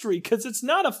mystery because it's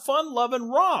not a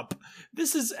fun-loving romp.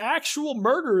 This is actual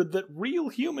murder that real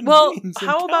human beings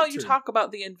how about you encountered. talk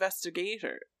about the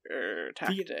investigator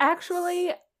tactic?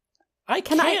 Actually, I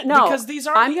Can I- can't no, because these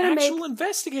I'm aren't the gonna actual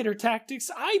investigator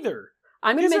tactics either.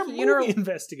 I'm going These to are make movie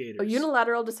investigators. a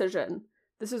unilateral decision.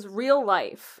 This is real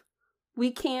life.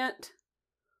 We can't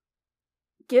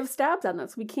give stabs on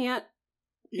this. We can't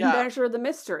measure the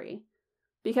mystery.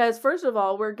 Because, first of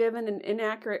all, we're given an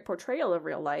inaccurate portrayal of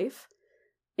real life.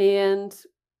 And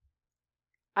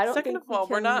I don't Second think of all,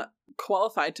 we we're can... not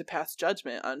qualified to pass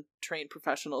judgment on trained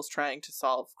professionals trying to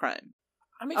solve crime.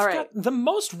 I mean, All Scott, right. the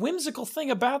most whimsical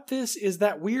thing about this is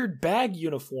that weird bag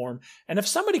uniform. And if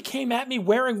somebody came at me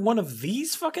wearing one of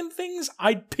these fucking things,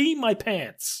 I'd pee my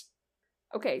pants.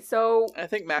 Okay, so... I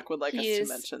think Mac would like us He to is-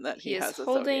 mention that he he is has a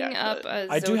holding Zodiac up hood.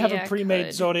 a I do have a Zodiac pre-made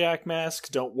hood. Zodiac mask.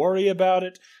 Don't worry about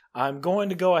it. I'm going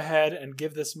to go ahead and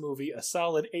give this movie a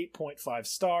solid 8.5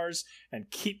 stars and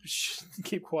keep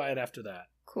quiet after that.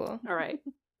 Cool. All right.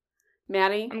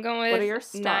 Maddie, I'm going with what are your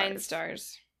 9 stars?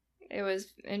 stars. It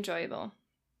was enjoyable.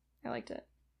 I liked it.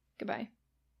 Goodbye.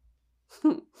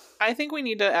 I think we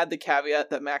need to add the caveat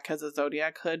that Mac has a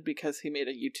Zodiac hood because he made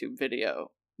a YouTube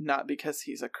video, not because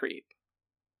he's a creep.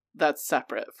 That's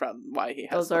separate from why he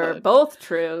has Those the are hood. both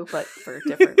true, but for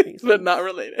different reasons. but not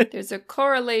related. There's a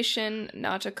correlation,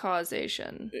 not a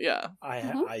causation. Yeah.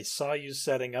 I saw you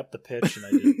setting up the pitch and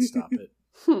I didn't stop it.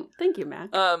 Thank you,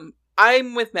 Mac.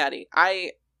 I'm with Maddie.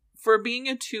 For being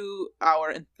a 2-hour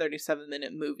and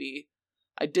 37-minute movie,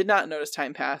 I did not notice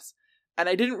time pass, and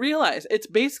I didn't realize it's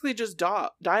basically just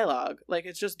dialogue. Like,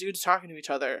 it's just dudes talking to each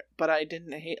other, but I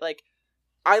didn't hate, like,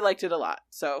 I liked it a lot.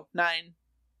 So, 9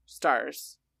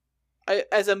 stars.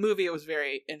 As a movie, it was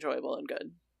very enjoyable and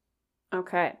good.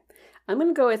 Okay. I'm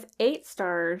going to go with 8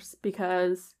 stars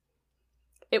because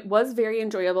it was very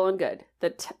enjoyable and good.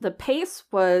 The pace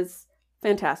was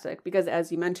fantastic because,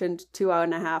 as you mentioned,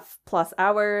 2.5 plus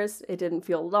hours. It didn't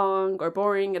feel long or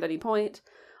boring at any point.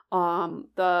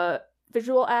 The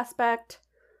visual aspect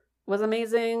was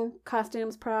amazing.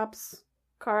 Costumes, props,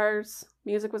 cars,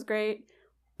 music was great.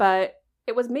 But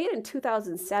it was made in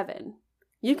 2007.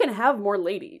 You can have more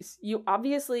ladies. You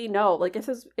obviously know, like,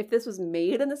 if this was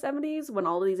made in the 70s when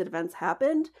all of these events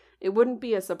happened, it wouldn't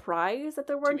be a surprise that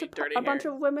there weren't a bunch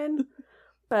of women.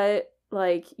 But,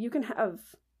 like, you can have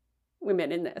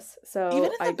women in this. So Even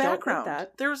in the I background. don't like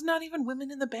that. There was not even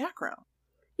women in the background.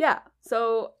 Yeah.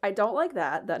 So I don't like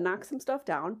that. That knocks some stuff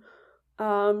down.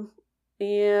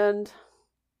 And,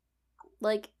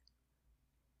 like,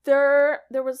 there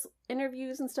was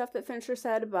interviews and stuff that Fincher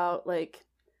said about like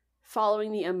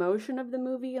following the emotion of the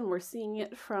movie, and we're seeing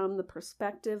it from the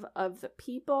perspective of the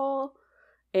people.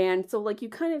 And so like you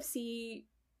kind of see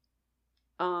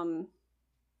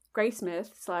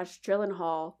Graysmith /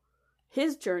 Gyllenhaal,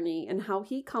 his journey and how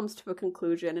he comes to a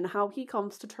conclusion and how he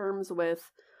comes to terms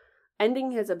with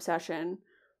ending his obsession.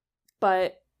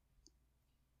 But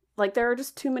like there are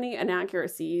just too many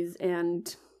inaccuracies,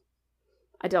 and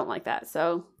I don't like that.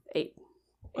 So 8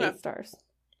 stars.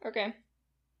 Okay.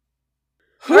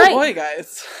 Oh Right. boy,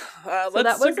 guys. that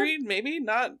Let's was agree, maybe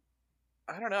not.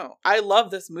 I don't know. I love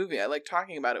this movie. I like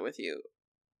talking about it with you.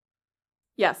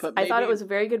 Yes, But I thought it maybe- was a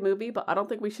very good movie, but I don't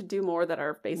think we should do more that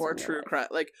are based More on real true life. crime.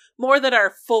 Like, more that are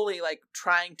fully, like,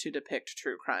 trying to depict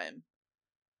true crime.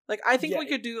 Like, I think Yeah, we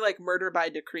could do, like, Murder by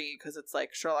Decree, because it's,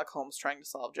 like, Sherlock Holmes trying to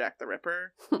solve Jack the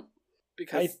Ripper.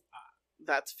 Because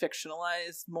that's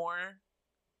fictionalized more.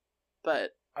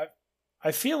 But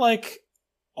I feel like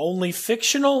only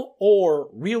fictional or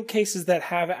real cases that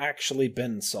have actually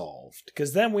been solved,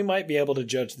 because then we might be able to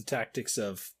judge the tactics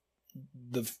of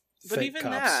the but fake even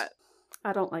cops. that,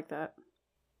 I don't like that.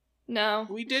 No.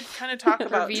 we did kind of talk We're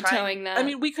about vetoing trying. that. I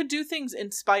mean, we could do things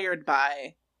inspired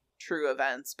by true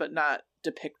events, but not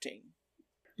depicting.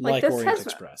 like this Orient has-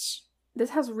 Express. This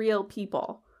has real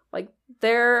people. Like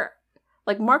they're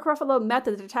like Mark Ruffalo met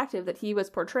the detective that he was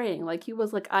portraying. Like he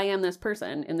was like, I am this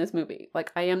person in this movie.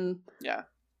 Like I am. Yeah.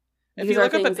 If These you are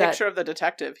look up a things that- picture of the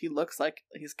detective, he looks like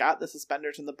he's got the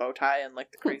suspenders and the bow tie and,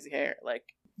 like, the crazy hair.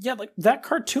 Like, Yeah, like that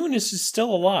cartoonist is still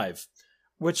alive.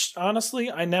 Which honestly,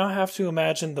 I now have to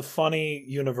imagine the funny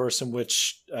universe in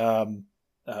which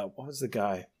what was the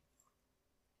guy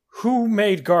who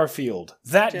made Garfield?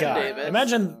 That Jim guy. Davis.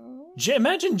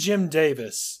 Imagine Jim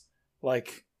Davis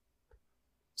like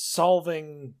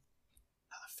solving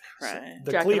right.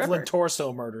 the Jack the Cleveland Ripper.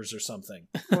 torso murders or something.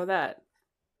 For that.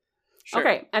 Sure.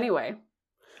 Okay, anyway.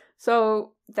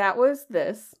 So that was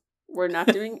this. We're not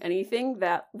doing anything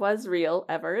that was real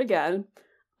ever again.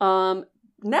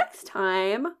 Next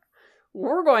time,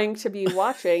 we're going to be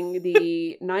watching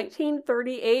the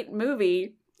 1938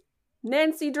 movie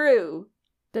Nancy Drew,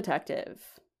 Detective.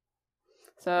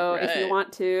 So if you Right.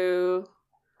 want to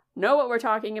know what we're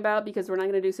talking about, because we're not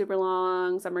going to do super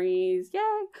long summaries, yay!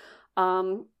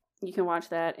 You can watch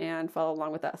that and follow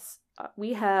along with us.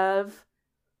 We have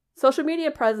social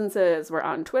media presences. We're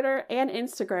on Twitter and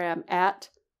Instagram at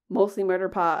Mostly Murder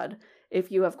Pod.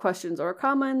 If you have questions or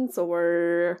comments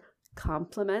or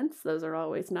compliments, those are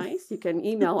always nice. You can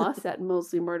email us at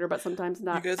moslymurder, but sometimes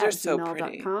not You guys at are so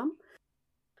pretty. gmail.com.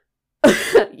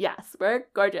 Yes, we're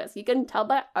gorgeous. You can tell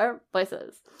by our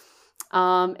voices.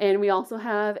 And we also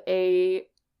have a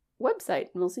website,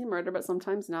 moslymurder, but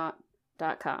sometimes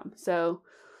not.com. So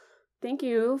thank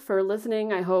you for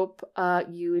listening. I hope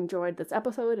you enjoyed this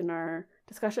episode and our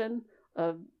discussion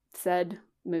of said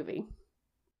movie.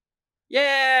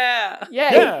 Yeah! Yay!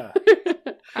 Yeah.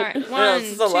 All right, No,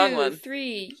 this is a long 1, one. 2,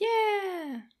 3,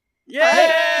 yeah.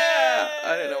 Yeah!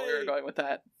 I didn't know where we were going with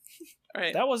that. All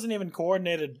right. That wasn't even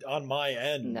coordinated on my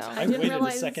end. No. I I didn't waited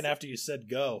realize- a second after you said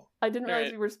go. I didn't realize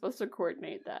Right. we were supposed to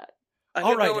coordinate that. I All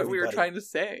didn't know right, what we were everybody. trying to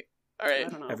say. All I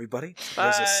right. don't know. Everybody,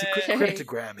 there's a secret Bye.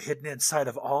 cryptogram hidden inside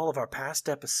of all of our past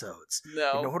episodes. In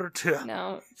No. order to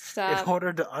No, in stop.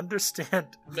 order to understand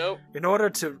Nope. in order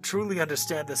to truly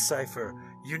understand this cipher,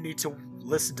 you need to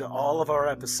listen to all of our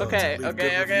episodes Okay, and leave okay,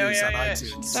 good okay, reviews okay, on okay.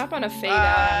 iTunes. Stop on a fade out on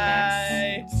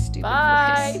Bye. Matt's stupid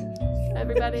Bye, voice.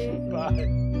 everybody.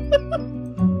 Bye.